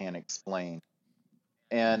that I can't explain.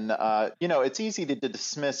 And, it's easy to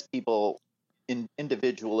dismiss people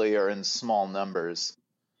individually or in small numbers,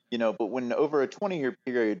 but when over a 20-year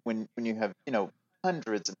period, when you have,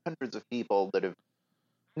 hundreds and hundreds of people that have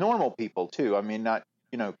normal people too. I mean, not,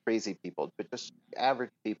 crazy people, but just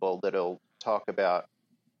average people that'll talk about,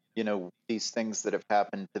 these things that have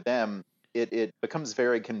happened to them. It becomes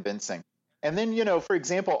very convincing. And then, for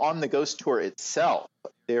example, on the ghost tour itself,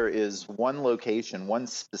 there is one location, one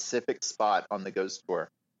specific spot on the ghost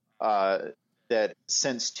tour that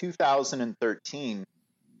since 2013,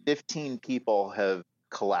 15 people have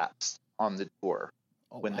collapsed on the tour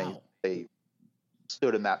when they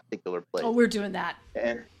stood in that particular place. Oh, we're doing that.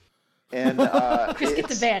 And Chris, get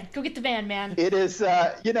the van. Go get the van, man. It is,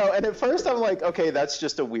 and at first I'm like, okay, that's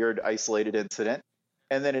just a weird isolated incident.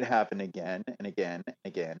 And then it happened again and again and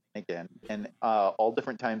again and again, and all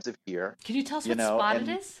different times of year. Can you tell us what spot it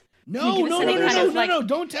is? No,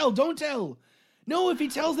 don't tell. No, if he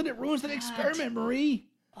tells it ruins the experiment, Marie.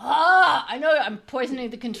 I know I'm poisoning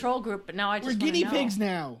the control group, but now I just we're guinea pigs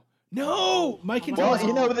now. No, Mike can tell us.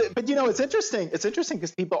 It's interesting. It's interesting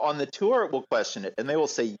because people on the tour will question it, and they will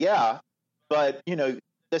say, "Yeah, but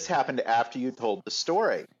this happened after you told the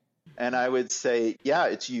story." And I would say, yeah,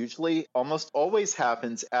 it's usually almost always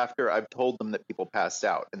happens after I've told them that people passed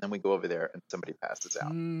out, and then we go over there and somebody passes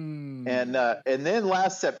out. And then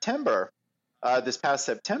last September, this past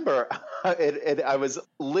September, I was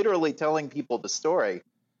literally telling people the story,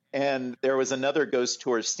 and there was another ghost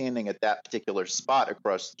tour standing at that particular spot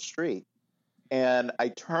across the street. And I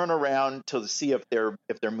turn around to see if they're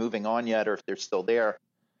moving on yet or if they're still there.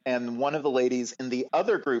 And one of the ladies in the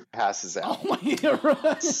other group passes out. Oh my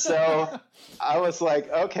God. So I was like,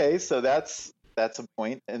 okay, so that's a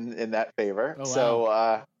point in that favor. Oh, wow.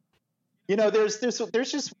 So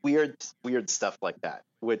there's just weird stuff like that,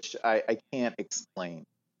 which I can't explain.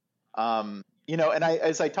 And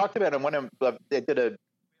as I talked about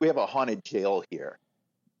we have a haunted jail here,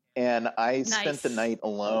 and I spent the night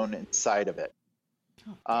alone inside of it.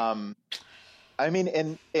 And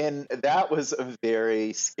that was a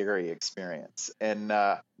very scary experience. And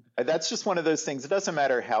that's just one of those things. It doesn't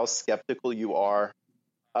matter how skeptical you are.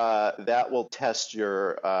 That will test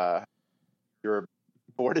your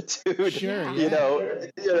fortitude. Sure. Yeah.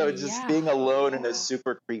 Being alone in a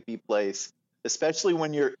super creepy place, especially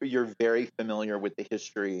when you're very familiar with the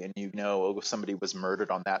history and somebody was murdered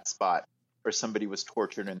on that spot or somebody was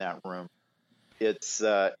tortured in that room. It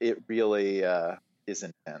really is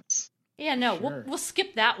intense. Yeah, no, sure. we'll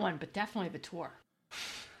skip that one, but definitely the tour.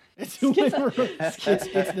 It's Skip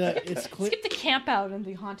the the camp out in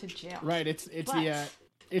the haunted jail. Right.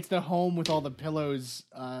 It's the home with all the pillows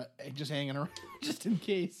just hanging around just in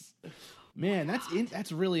case. Man,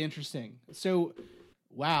 that's really interesting. So,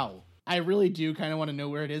 wow. I really do kind of want to know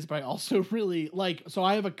where it is, but I also really so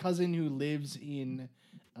I have a cousin who lives in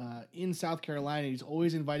South Carolina. He's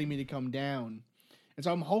always inviting me to come down. And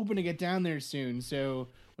so I'm hoping to get down there soon. So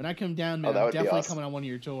when I come down, man, I'm definitely coming on one of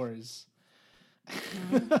your tours.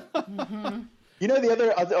 Mm-hmm. You know, the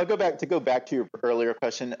other, I'll go back to your earlier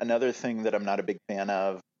question. Another thing that I'm not a big fan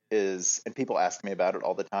of is, and people ask me about it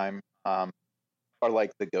all the time, are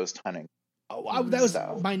like the ghost hunting. Oh, that was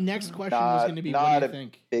my next question was going to be, what do you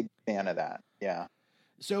think? Big fan of that. Yeah.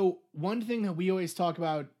 So one thing that we always talk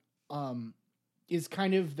about is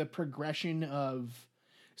kind of the progression of,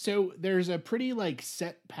 so there's a pretty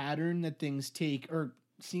set pattern that things take, or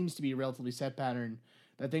seems to be a relatively set pattern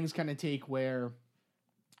that things kind of take, where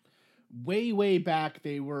way back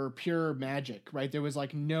they were pure magic, right? There was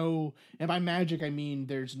no, and by magic I mean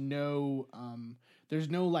there's no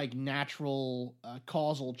natural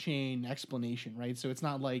causal chain explanation, right? So it's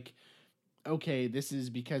not okay, this is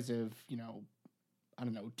because of, I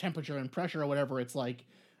don't know, temperature and pressure or whatever. It's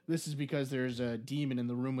this is because there's a demon in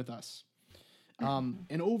the room with us.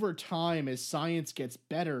 And over time, as science gets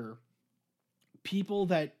better, people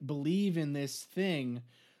that believe in this thing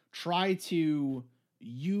try to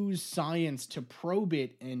use science to probe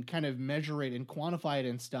it and kind of measure it and quantify it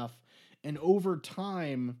and stuff. And over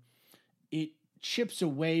time, it chips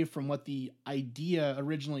away from what the idea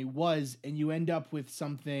originally was, and you end up with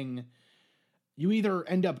something. You either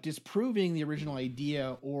end up disproving the original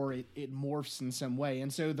idea or it morphs in some way.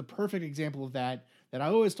 And so the perfect example of that I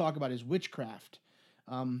always talk about is witchcraft.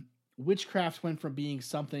 Witchcraft went from being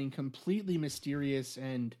something completely mysterious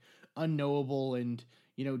and unknowable, and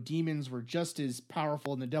demons were just as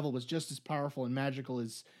powerful and the devil was just as powerful and magical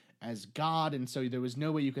as God, and so there was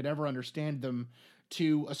no way you could ever understand them,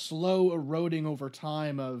 to a slow eroding over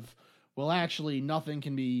time of, well, actually nothing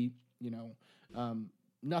can be,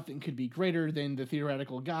 nothing could be greater than the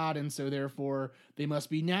theoretical God, and so therefore they must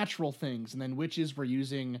be natural things. And then witches were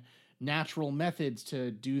using natural methods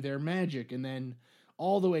to do their magic, and then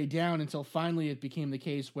all the way down until finally it became the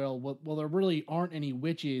case, well, there really aren't any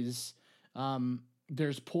witches.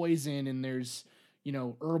 There's poison and there's,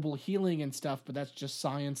 herbal healing and stuff, but that's just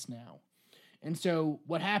science now. And so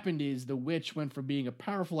what happened is the witch went from being a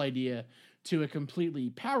powerful idea to a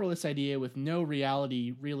completely powerless idea with no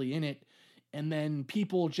reality really in it. And then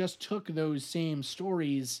people just took those same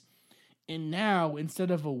stories, and now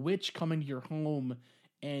instead of a witch coming to your home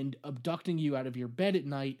and abducting you out of your bed at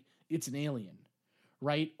night, it's an alien,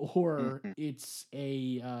 right? Or it's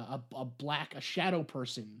a shadow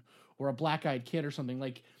person or a black-eyed kid or something.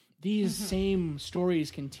 These same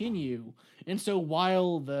stories continue. And so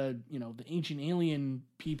while the ancient alien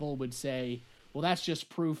people would say, well, that's just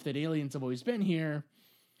proof that aliens have always been here,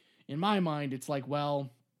 in my mind, it's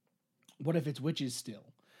well, what if it's witches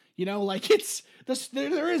still? It's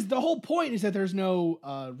there is, the whole point is that there's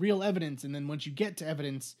no real evidence, and then once you get to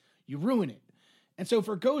evidence, you ruin it. And so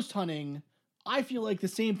for ghost hunting, I feel like the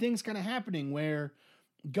same thing's kind of happening, where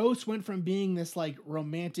ghosts went from being this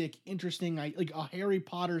romantic, interesting, like a Harry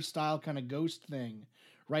Potter style kind of ghost thing,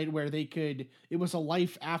 right? Where it was a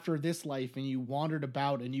life after this life, and you wandered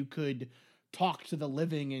about and you could talk to the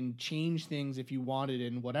living and change things if you wanted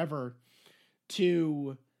and whatever,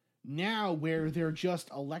 to now where they're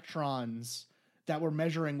just electrons that we're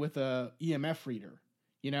measuring with a EMF reader,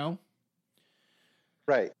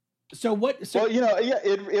 Right. So what? Well,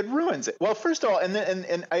 it ruins it. Well, first of all, and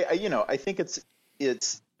I think it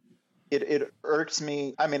irks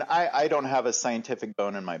me. I mean, I don't have a scientific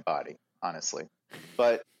bone in my body, honestly,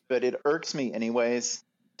 but it irks me anyways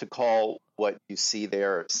to call what you see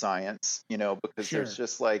there science, because there's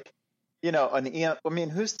just I mean,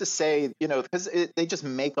 who's to say, because they just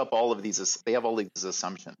make up all of these, they have all these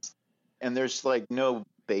assumptions, and there's no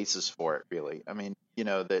basis for it really. I mean,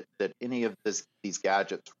 that any of these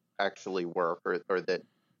gadgets actually work, or that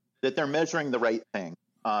they're measuring the right thing,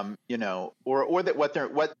 or that what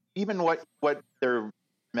they're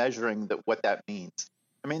measuring, what that means.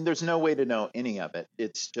 I mean, there's no way to know any of it.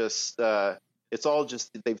 It's just, it's all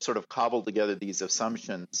just, they've sort of cobbled together these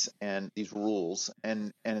assumptions and these rules,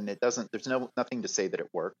 and it doesn't, there's nothing to say that it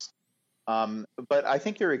works. But I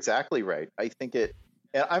think you're exactly right. I think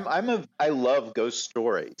I love ghost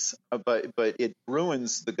stories, but it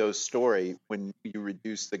ruins the ghost story when you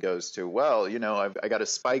reduce the ghost to, well, I got a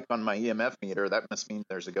spike on my EMF meter. That must mean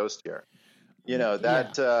there's a ghost here. When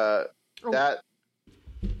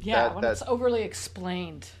it's overly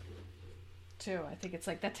explained. too. I think it's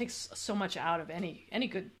like that takes so much out of any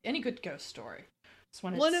good ghost story. It's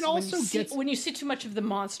when Well, and it also when you see too much of the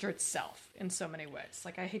monster itself in so many ways.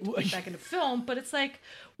 Like, I hate to put it back into film, but it's like,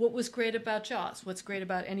 what was great about Jaws? What's great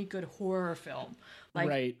about any good horror film? Like,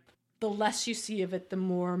 right. The less you see of it, the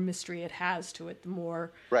more mystery it has to it, the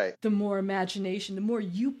more imagination, the more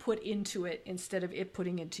you put into it instead of it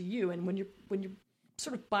putting into you. And when you're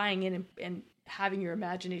sort of buying in and having your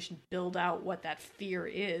imagination build out what that fear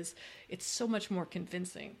is, it's so much more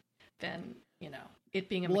convincing than, it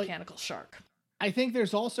being a mechanical shark. I think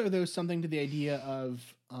there's also, though, something to the idea of,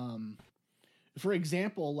 for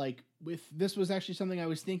example, like this was actually something I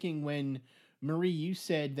was thinking when, Marie, you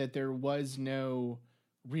said that there was no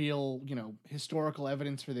real, historical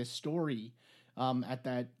evidence for this story at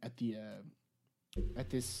this,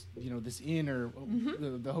 this inn or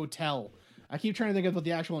the hotel. I keep trying to think of what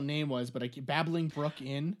the actual name was, but Babbling Brook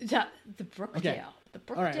Inn. Yeah, the Brookdale. Okay. The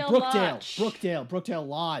Brookdale All right, Lodge. Brookdale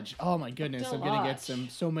Lodge. Oh my goodness, Brookdale I'm gonna Lodge.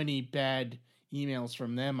 get so many bad emails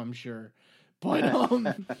from them, I'm sure.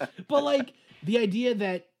 But but like the idea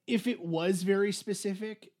that if it was very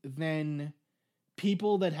specific, then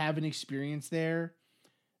people that have an experience there,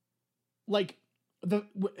 like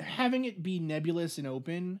having it be nebulous and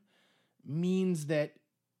open means that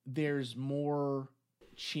there's more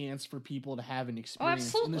chance for people to have an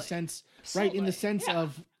experience in the sense, right? In the sense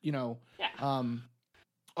of,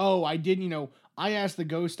 I asked the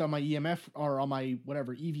ghost on my EMF or on my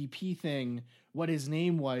whatever EVP thing what his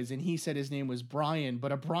name was, and he said his name was Brian,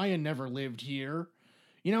 but a Brian never lived here,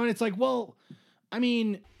 and it's like, well, I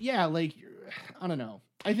mean, yeah, like, I don't know.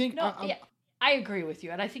 I think I agree with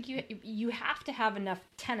you, and I think you have to have enough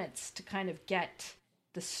tenets to kind of get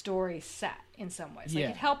the story set in some ways. Like,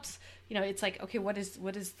 it helps, it's like, okay, what is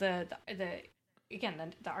the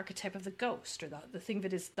archetype of the ghost, or the thing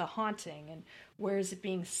that is the haunting, and where is it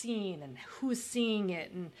being seen, and who's seeing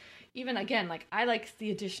it, and even, again, like, I like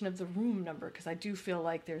the addition of the room number, because I do feel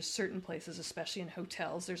like there's certain places, especially in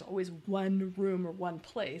hotels, there's always one room or one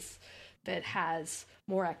place that has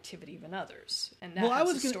more activity than others, and that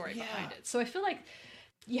has a story behind it. So I feel like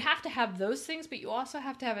you have to have those things, but you also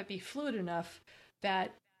have to have it be fluid enough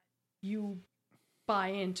that you buy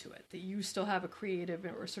into it, that you still have a creative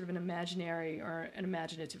or sort of an imaginary or an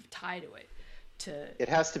imaginative tie to it. It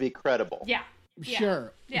has to be credible. Yeah.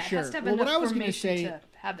 Sure. Yeah, it has to have enough information to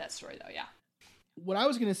have that story, though, What I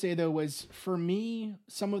was going to say, though, was, for me,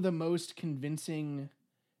 some of the most convincing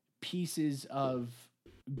pieces of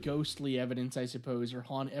ghostly evidence, I suppose, or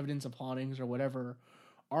evidence of hauntings or whatever,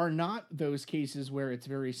 are not those cases where it's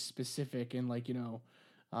very specific and, like,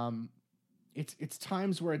 it's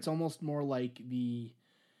times where it's almost more like the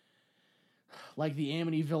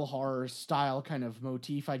Amityville Horror style kind of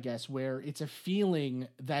motif, I guess, where it's a feeling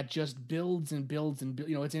that just builds and builds and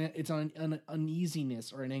it's an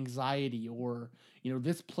uneasiness or an anxiety, or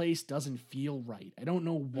this place doesn't feel right. I don't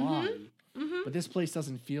know why, but this place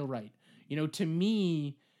doesn't feel right. To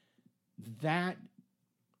me, that,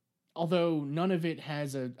 although none of it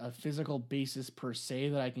has a physical basis per se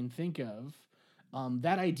that I can think of,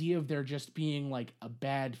 that idea of there just being like a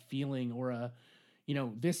bad feeling, or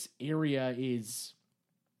this area is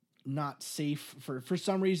not safe for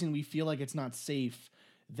some reason, we feel like it's not safe.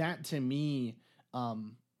 That, to me,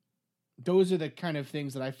 those are the kind of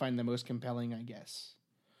things that I find the most compelling, I guess.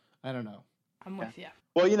 I don't know. I'm with you.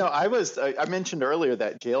 Well, I mentioned earlier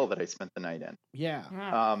that jail that I spent the night in. Yeah.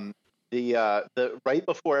 Wow. The right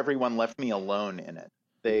before everyone left me alone in it,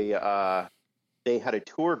 they had a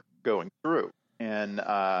tour going through. And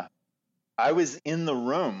I was in the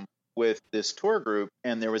room with this tour group,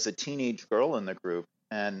 and there was a teenage girl in the group,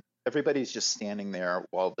 and everybody's just standing there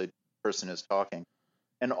while the person is talking.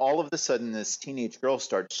 And all of a sudden, this teenage girl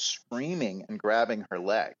starts screaming and grabbing her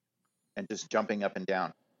leg and just jumping up and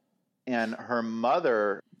down. And her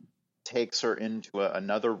mother takes her into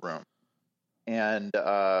another room and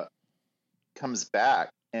comes back,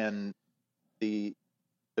 and the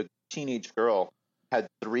teenage girl had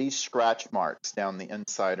 3 scratch marks down the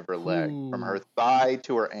inside of her leg, from her thigh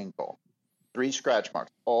to her ankle. 3 scratch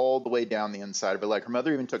marks all the way down the inside of her leg. Her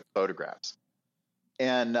mother even took photographs.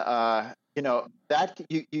 And, that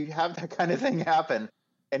you have that kind of thing happen,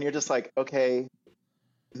 and you're just like, okay,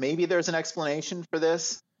 maybe there's an explanation for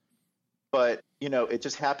this, but, it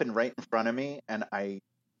just happened right in front of me, and I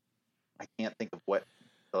can't think of what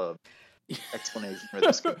the explanation for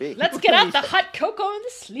this could be. Let's get out the hot cocoa and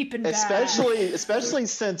the sleeping bag. Especially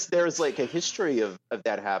since there's like a history of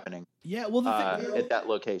that happening. Yeah, well, at that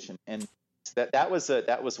location, and that was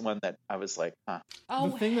one that I was like, huh.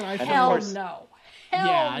 Oh, the thing that I hell found, no.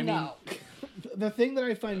 I No. mean, the thing that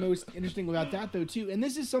I find most interesting about that, though, too, and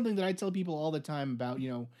this is something that I tell people all the time about,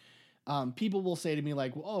 people will say to me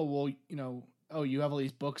like, oh, well, oh, you have all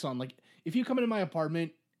these books on, like, if you come into my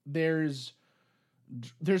apartment, there's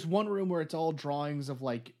one room where it's all drawings of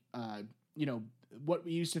like, what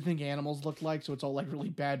we used to think animals looked like. So it's all like really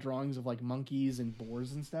bad drawings of like monkeys and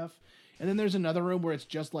boars and stuff. And then there's another room where it's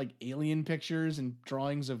just like alien pictures and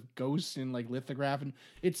drawings of ghosts and like lithograph. And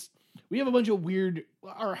we have a bunch of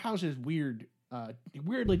our house is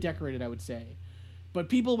weirdly decorated, I would say. But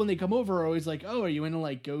people, when they come over, are always like, oh, are you into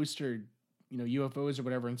like ghosts or, UFOs or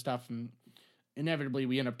whatever and stuff. And inevitably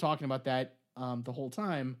we end up talking about that the whole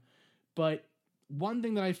time. But one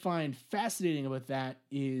thing that I find fascinating about that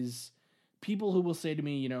is people who will say to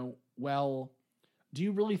me, well, do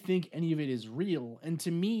you really think any of it is real? And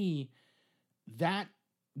to me, that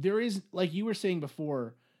there is, like you were saying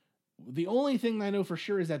before, the only thing I know for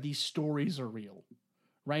sure is that these stories are real,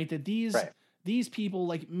 right? That these people,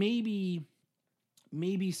 like maybe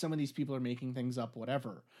some of these people are making things up,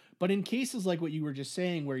 whatever. But in cases like what you were just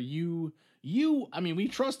saying, where we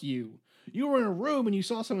trust you. You were in a room and you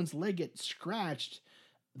saw someone's leg get scratched.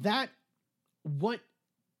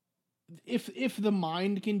 If the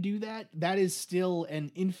mind can do that, that is still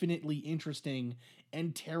an infinitely interesting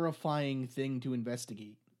and terrifying thing to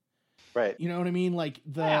investigate. Right. You know what I mean? Like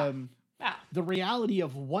the reality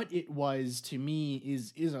of what it was to me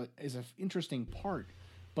is an interesting part,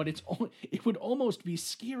 but it would almost be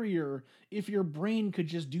scarier if your brain could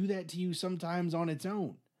just do that to you sometimes on its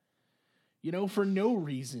own. For no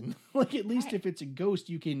reason. Like, at least if it's a ghost,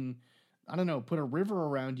 you can, I don't know, put a river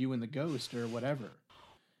around you and the ghost or whatever.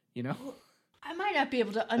 I might not be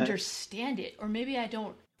able to understand it, or maybe I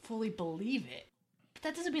don't fully believe it. But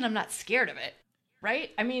that doesn't mean I'm not scared of it, right?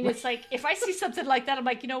 I mean, it's like, if I see something like that, I'm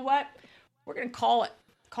like, you know what? We're going to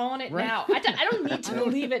calling it now. I don't need to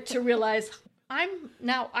believe it to realize I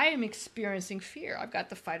am experiencing fear. I've got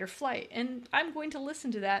the fight or flight, and I'm going to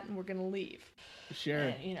listen to that, and we're going to leave. Sure.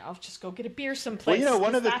 And, I'll just go get a beer someplace. Well,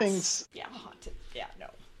 one of the things. Yeah, haunted. Yeah, no.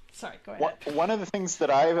 Sorry, go ahead. One of the things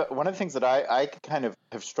that I kind of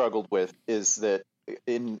have struggled with is that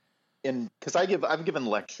because I've given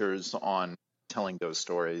lectures on telling ghost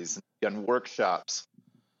stories and done workshops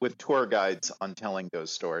with tour guides on telling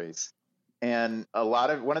ghost stories, and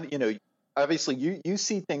obviously you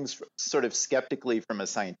see things sort of skeptically from a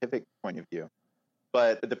scientific point of view.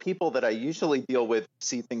 But the people that I usually deal with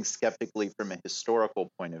see things skeptically from a historical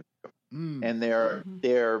point of view. And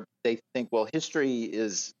they think, well, history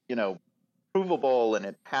is, provable and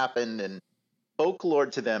it happened, and folklore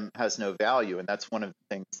to them has no value. And that's one of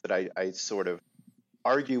the things that I sort of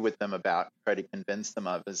argue with them about, try to convince them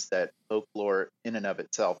of, is that folklore in and of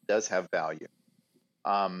itself does have value.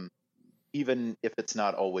 Even if it's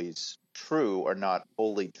not always true or not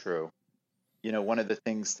wholly true. One of the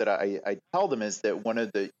things that I tell them is that one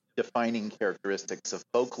of the defining characteristics of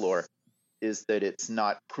folklore is that it's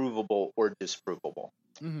not provable or disprovable.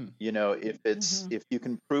 Mm-hmm. If you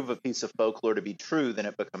can prove a piece of folklore to be true, then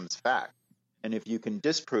it becomes fact. And if you can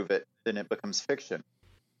disprove it, then it becomes fiction.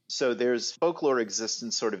 So folklore exists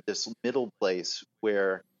in sort of this middle place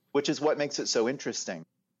which is what makes it so interesting,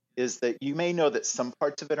 is that you may know that some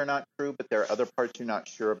parts of it are not true, but there are other parts you're not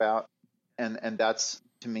sure about. And that's,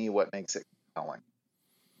 to me, what makes it compelling.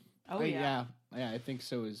 Oh, yeah. Yeah, I think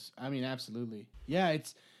so. Absolutely. Yeah,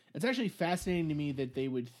 it's actually fascinating to me that they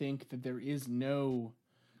would think that there is no,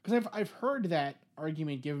 because I've heard that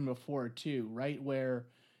argument given before too, right? Where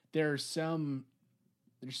there's some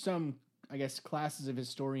I guess classes of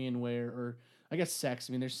historian or I guess sects.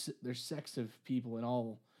 I mean, there's sects of people in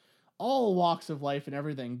all walks of life and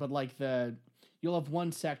everything, but like you'll have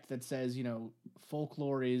one sect that says,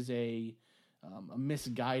 folklore is a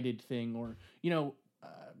misguided thing, or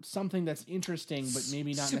something that's interesting but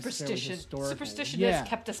maybe not necessarily historical. Superstition has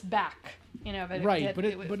kept us back, but right.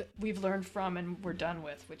 But we've learned from and we're done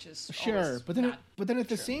with, which is sure. But then at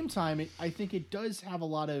the same time, I think it does have a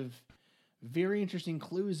lot of very interesting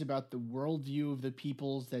clues about the worldview of the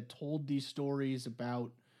peoples that told these stories about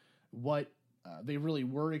what they really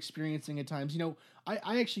were experiencing at times.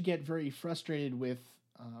 I actually get very frustrated with.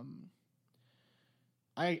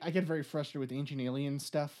 I get very frustrated with Ancient Alien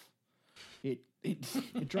stuff.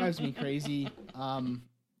 It drives me crazy.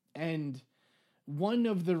 And one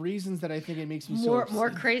of the reasons that I think it makes me more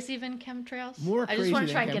crazy than chemtrails. I just want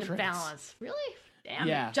to try and get a balance. Really? Damn,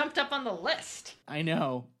 yeah. It jumped up on the list. I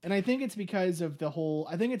know. And I think it's because of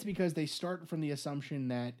I think it's because they start from the assumption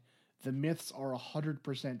that the myths are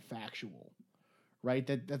 100% factual, right?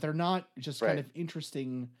 That they're not just kind of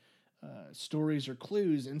interesting stories or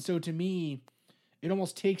clues. And so to me, it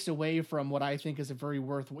almost takes away from what I think is a very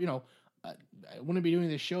I wouldn't be doing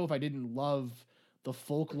this show if I didn't love the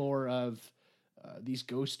folklore of these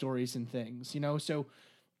ghost stories and things, So,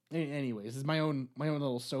 anyways, this is my own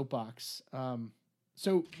little soapbox. Well,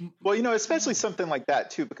 especially something like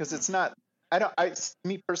that too, because it's not.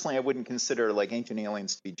 Me personally, I wouldn't consider like Ancient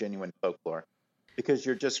Aliens to be genuine folklore, because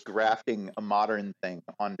you're just grafting a modern thing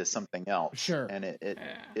onto something else. Sure. And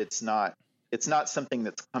it's not something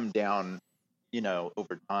that's come down,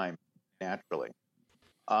 over time naturally.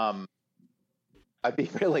 I'd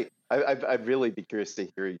really be curious to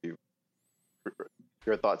hear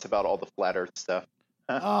your thoughts about all the flat Earth stuff.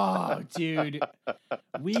 Oh, dude,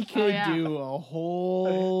 we could do a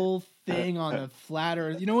whole thing on the flat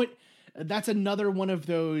Earth. You know what? That's another one of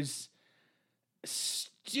those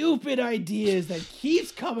stupid ideas that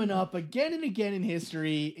keeps coming up again and again in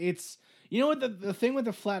history. It's, the thing with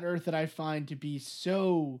the flat Earth that I find to be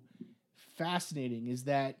so fascinating is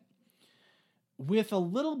that with a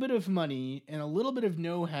little bit of money and a little bit of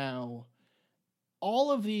know-how,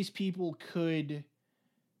 all of these people could,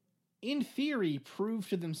 in theory, prove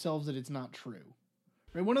to themselves that it's not true.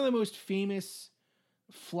 Right? One of the most famous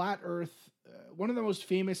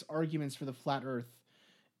arguments for the flat Earth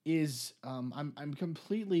is I'm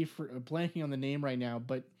completely blanking on the name right now,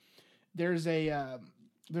 but there's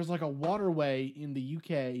like a waterway in the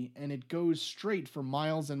UK, and it goes straight for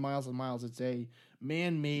miles and miles and miles. It's a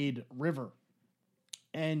man-made river,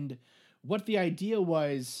 and what the idea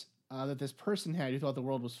was that this person had who thought the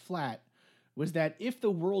world was flat was that if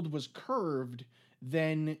the world was curved,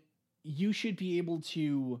 then you should be able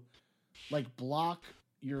to like block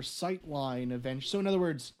your sight line eventually. So in other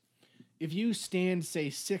words, if you stand, say,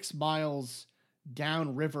 6 miles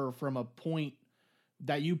downriver from a point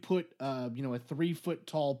that you put, a 3-foot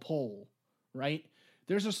tall pole, right?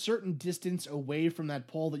 There's a certain distance away from that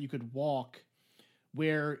pole that you could walk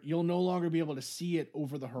where you'll no longer be able to see it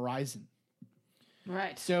over the horizon.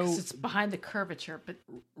 Right. So 'cause it's behind the curvature, but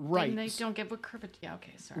right. They don't get what curvature. Yeah.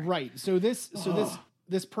 Okay. Sorry. Right. So this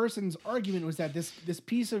person's argument was that this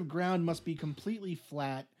piece of ground must be completely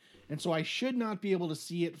flat, and so I should not be able to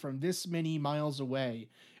see it from this many miles away.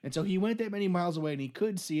 And so he went that many miles away and he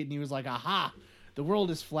could see it, and he was like, aha, the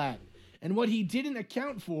world is flat. And what he didn't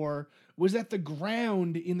account for was that the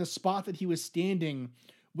ground in the spot that he was standing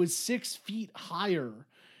was 6 feet higher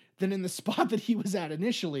than in the spot that he was at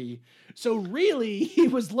initially. So really, he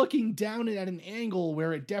was looking down at an angle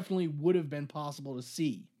where it definitely would have been possible to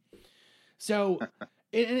see. So,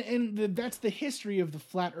 that's the history of the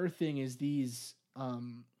flat Earth thing, is these.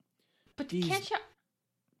 Can't you?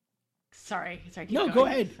 Sorry. No, go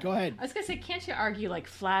ahead. Go ahead. I was gonna say, can't you argue like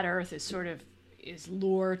flat Earth is sort of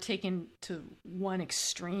lore taken to one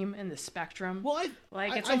extreme in the spectrum? Well,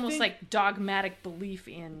 it's almost like dogmatic belief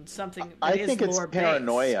in something that I is think it's lore-based.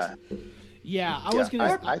 paranoia. Yeah, I was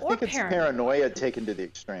gonna. I think it's paranoia taken to the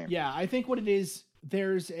extreme. Yeah, I think what it is,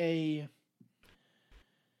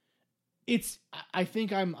 I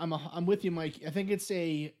think I'm with you, Mike. I think it's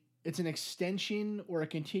an extension or a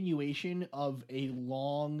continuation of a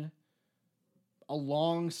long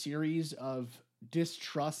series of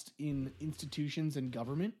distrust in institutions and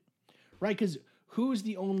government, right? Because who's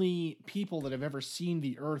the only people that have ever seen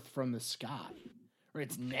the Earth from the sky? Right,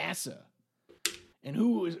 it's NASA. And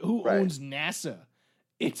who owns NASA?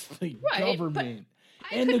 It's the government.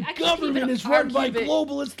 And the government is run by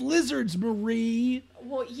globalist lizards, Marie.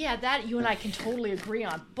 Well, yeah, that you and I can totally agree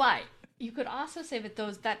on. But you could also say that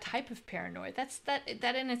that type of paranoia,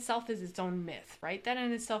 that in itself is its own myth, right? That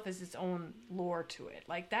in itself is its own lore to it.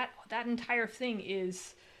 Like that entire thing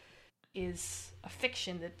is a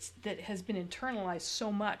fiction that has been internalized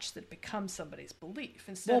so much that it becomes somebody's belief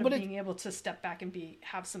instead of being able to step back and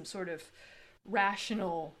have some sort of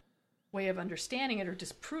rational way of understanding it or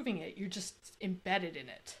disproving it. You're just embedded in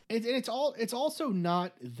it. It's also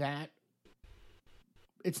not that.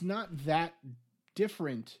 It's not that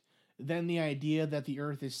different than the idea that the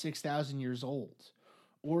Earth is 6,000 years old,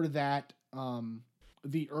 or that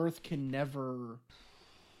the Earth can never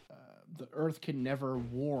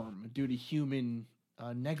warm due to human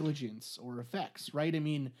negligence or effects. Right? I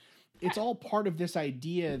mean, it's all part of this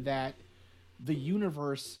idea that the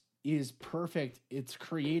universe is perfect. It's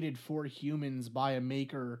created for humans by a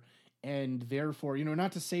maker, and therefore,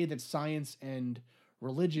 not to say that science and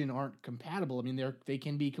religion aren't compatible. I mean, they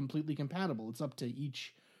can be completely compatible. It's up to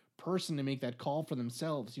each person to make that call for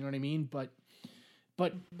themselves. You know what I mean? But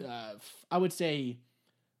I would say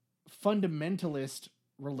fundamentalist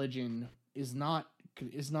religion is not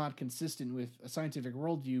consistent with a scientific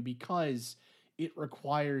worldview because it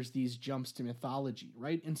requires these jumps to mythology,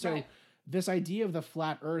 right? And so. Right. This idea of the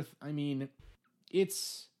flat Earth, I mean,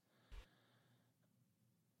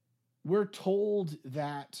 we're told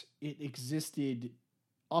that it existed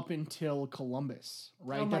up until Columbus,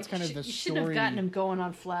 right? Oh That's kind of the you story. shouldn't have gotten him going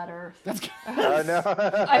on flat Earth. That's no.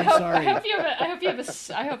 I hope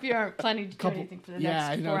you aren't planning to do anything for the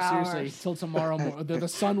next 4 hours. Seriously, till tomorrow morning. The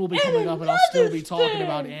sun will be coming up, and I'll still be talking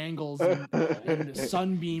about angles and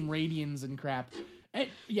sunbeam radians and crap. And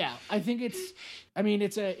yeah, I think it's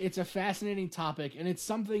a fascinating topic, and it's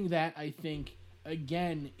something that I think,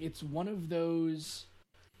 again, it's one of those.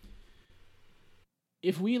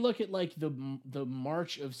 If we look at like the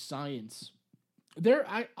march of science,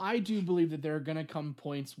 I do believe that there are going to come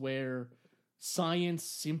points where science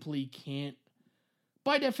simply can't.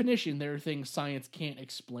 By definition, there are things science can't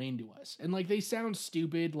explain to us, and like they sound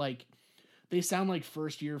stupid, like they sound like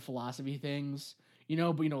first year philosophy things,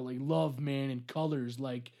 but like love, man, and colors,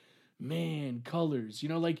 like man, colors,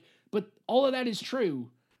 like. But all of that is true.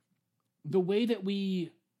 The way that we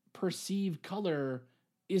perceive color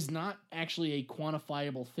is not actually a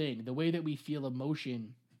quantifiable thing. The way that we feel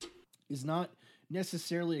emotion is not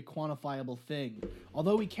necessarily a quantifiable thing.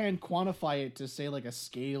 Although we can quantify it to say like a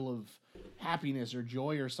scale of happiness or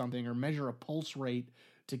joy or something, or measure a pulse rate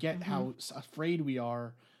to get how afraid we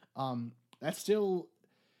are, that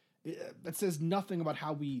says nothing about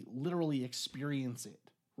how we literally experience it,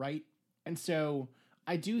 right? And so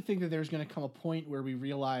I do think that there's going to come a point where we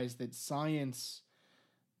realize that science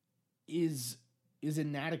is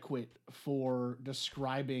inadequate for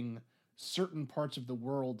describing certain parts of the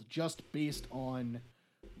world just based on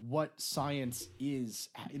what science is,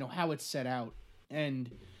 how it's set out.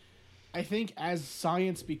 And I think as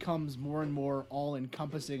science becomes more and more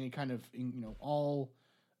all-encompassing and kind of, all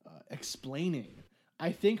explaining,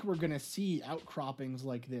 I think we're going to see outcroppings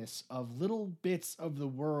like this of little bits of the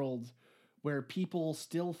world where people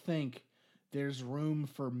still think there's room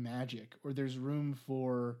for magic, or there's room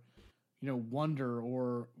for wonder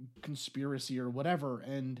or conspiracy or whatever.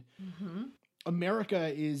 And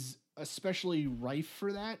America is especially rife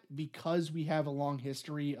for that because we have a long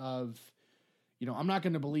history of, I'm not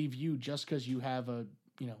going to believe you just because you have a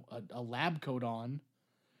lab coat on.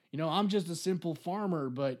 I'm just a simple farmer,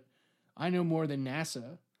 but I know more than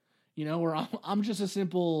NASA, or I'm just a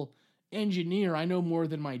simple engineer. I know more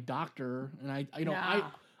than my doctor. And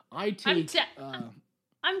I take,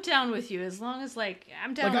 I'm down with you as long as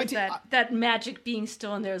I'm down with that magic being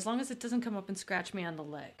still in there, as long as it doesn't come up and scratch me on the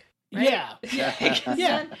leg. Right? Yeah.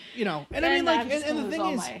 Yeah. And I mean, and the thing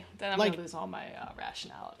is, then I'm going to lose all my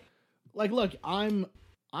rationality. Like, look, I'm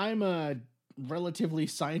a relatively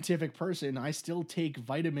scientific person. I still take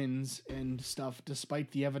vitamins and stuff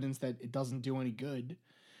despite the evidence that it doesn't do any good.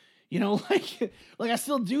 I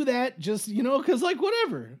still do that just, because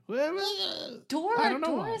whatever.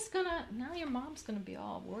 Dora's now your mom's gonna be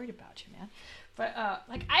all worried about you, man. But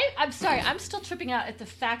I'm sorry, I'm still tripping out at the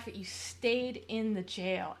fact that you stayed in the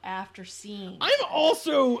jail after seeing.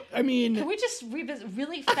 Can we just revisit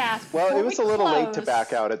really fast? Well, it was a little late to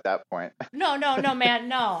back out at that point. No, man,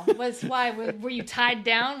 no. Were you tied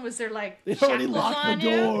down? Was there they shackles already locked on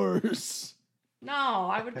the doors? No,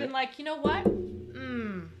 I would have been like, you know what?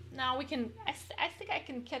 No, we can. I think I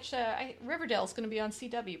can catch. Riverdale's going to be on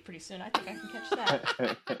CW pretty soon. I think I can catch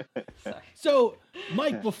that. So,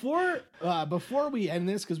 Mike, before we end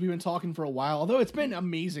this, because we've been talking for a while, although it's been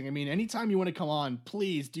amazing. I mean, anytime you want to come on,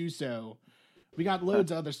 please do so. We got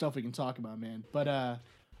loads of other stuff we can talk about, man. But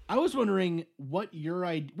I was wondering what your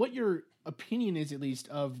opinion is, at least,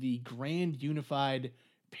 of the grand unified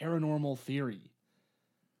paranormal theory.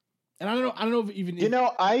 And I don't know if even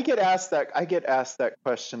I get asked that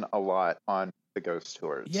question a lot on the ghost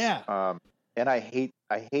tours. Yeah. And I hate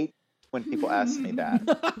when people ask me that.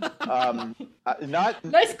 Not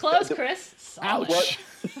nice clothes, Chris. Ouch.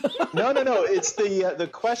 No. It's the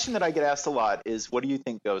question that I get asked a lot is, what do you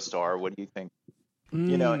think ghosts are? What do you think?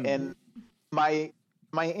 And my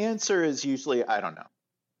answer is usually I don't know.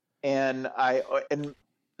 And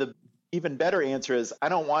the even better answer is I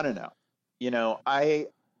don't want to know.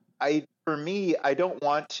 For me, I don't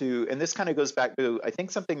want to, and this kind of goes back to, I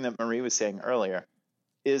think something that Marie was saying earlier,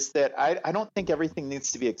 is that I don't think everything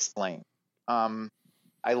needs to be explained.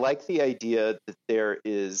 I like the idea that there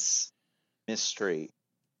is mystery,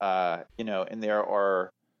 and there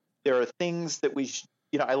are things that we,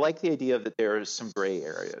 I like the idea that there are some gray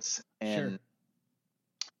areas, and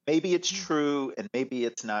maybe it's true and maybe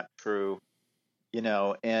it's not true,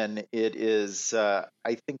 and it is, I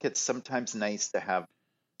think it's sometimes nice to have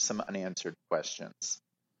some unanswered questions.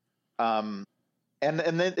 And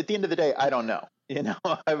then at the end of the day, I don't know,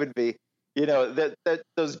 I would be, that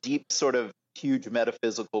those deep sort of huge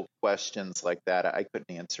metaphysical questions like that, I couldn't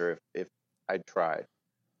answer if I tried.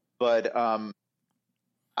 But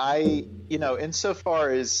insofar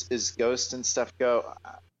as ghosts and stuff go,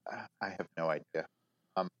 I have no idea.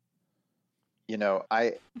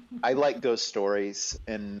 I like ghost stories,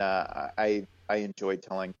 and I enjoy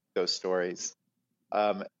telling ghost stories.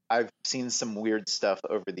 I've seen some weird stuff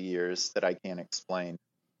over the years that I can't explain,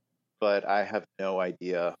 but I have no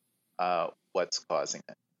idea what's causing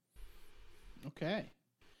it. Okay.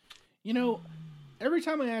 Every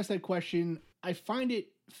time I ask that question, I find it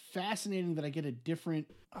fascinating that I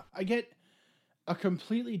get a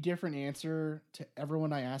completely different answer to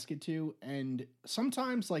everyone I ask it to. And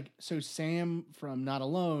sometimes, Sam from Not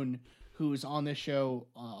Alone, who's on this show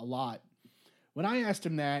a lot, when I asked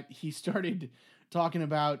him that, he started talking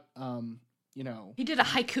about, He did a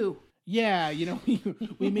haiku. Yeah,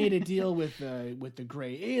 we made a deal with the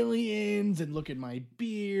gray aliens, and look at my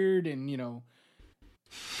beard, and,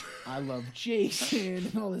 I love Jason,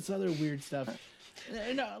 and all this other weird stuff.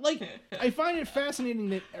 And, I find it fascinating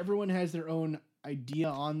that everyone has their own idea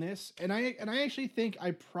on this, and I actually think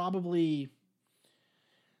I probably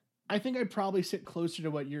sit closer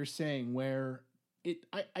to what you're saying, where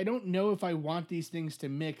I don't know if I want these things to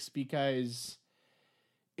mix, because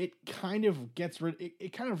it kind of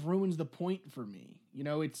it kind of ruins the point for me.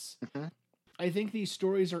 I think these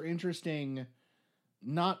stories are interesting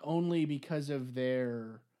not only because of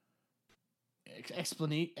their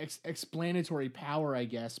explanatory power, I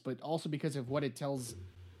guess, but also because of what it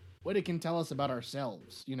can tell us about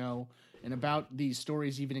ourselves, and about these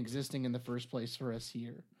stories even existing in the first place for us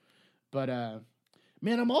here. But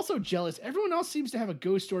man, I'm also jealous. Everyone else seems to have a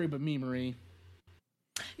ghost story but me, Marie.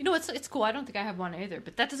 It's cool. I don't think I have one either,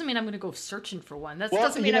 but that doesn't mean I'm going to go searching for one. That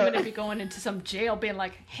doesn't mean I'm going to be going into some jail being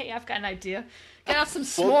like, hey, I've got an idea. Get out some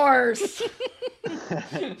s'mores.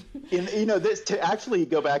 This, to actually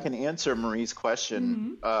go back and answer Marie's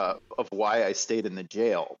question of why I stayed in the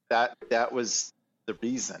jail, that was the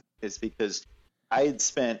reason, is because I had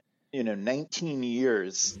spent 19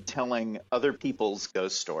 years telling other people's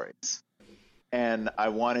ghost stories, and I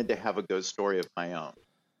wanted to have a ghost story of my own.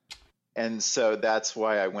 And so that's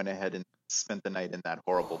why I went ahead and spent the night in that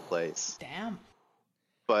horrible place. Damn.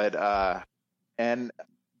 But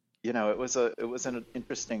it was an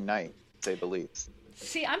interesting night, to say the least.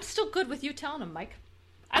 See, I'm still good with you telling him, Mike.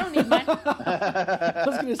 I don't need mine. I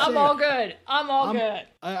was gonna say, I'm all good. Good.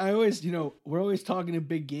 I always, we're always talking a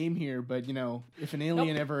big game here, but if an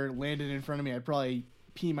alien ever landed in front of me, I'd probably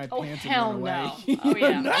pee my pants and run away. Oh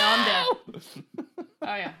yeah, no, I'm dead.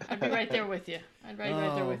 Oh yeah, I'd be right there with you.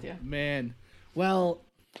 Right there with you. Man, well,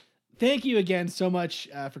 thank you again so much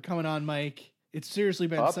for coming on, Mike. It's seriously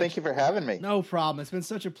been. Thank you for having me. No problem. It's been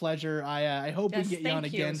such a pleasure. I hope we get you on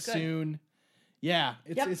again soon. Yeah,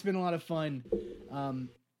 it's been a lot of fun.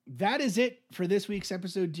 That is it for this week's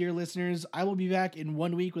episode, dear listeners. I will be back in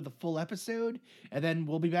 1 week with a full episode, and then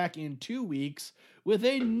we'll be back in 2 weeks with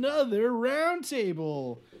another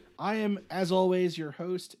roundtable. I am, as always, your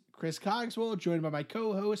host, Chris Cogswell, joined by my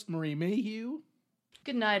co-host, Marie Mayhew.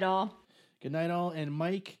 Good night, all. Good night, all. And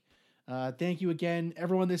Mike, thank you again.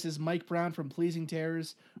 Everyone, this is Mike Brown from Pleasing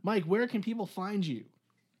Terrors. Mike, where can people find you?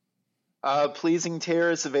 Pleasing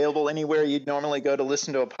Terrors available anywhere you'd normally go to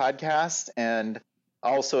listen to a podcast, and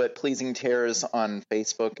also at Pleasing Terrors on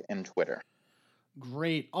Facebook and Twitter.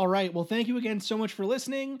 Great. All right. Well, thank you again so much for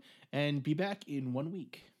listening, and be back in 1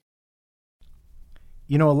 week.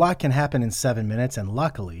 A lot can happen in 7 minutes, and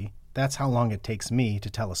luckily, that's how long it takes me to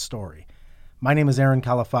tell a story. My name is Aaron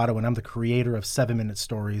Califato, and I'm the creator of 7-Minute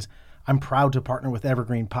Stories. I'm proud to partner with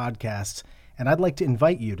Evergreen Podcasts, and I'd like to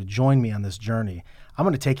invite you to join me on this journey. I'm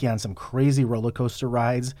going to take you on some crazy roller coaster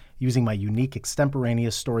rides using my unique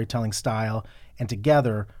extemporaneous storytelling style, and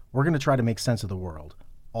together, we're going to try to make sense of the world,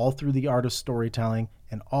 all through the art of storytelling,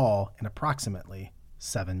 and all in approximately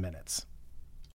 7 minutes.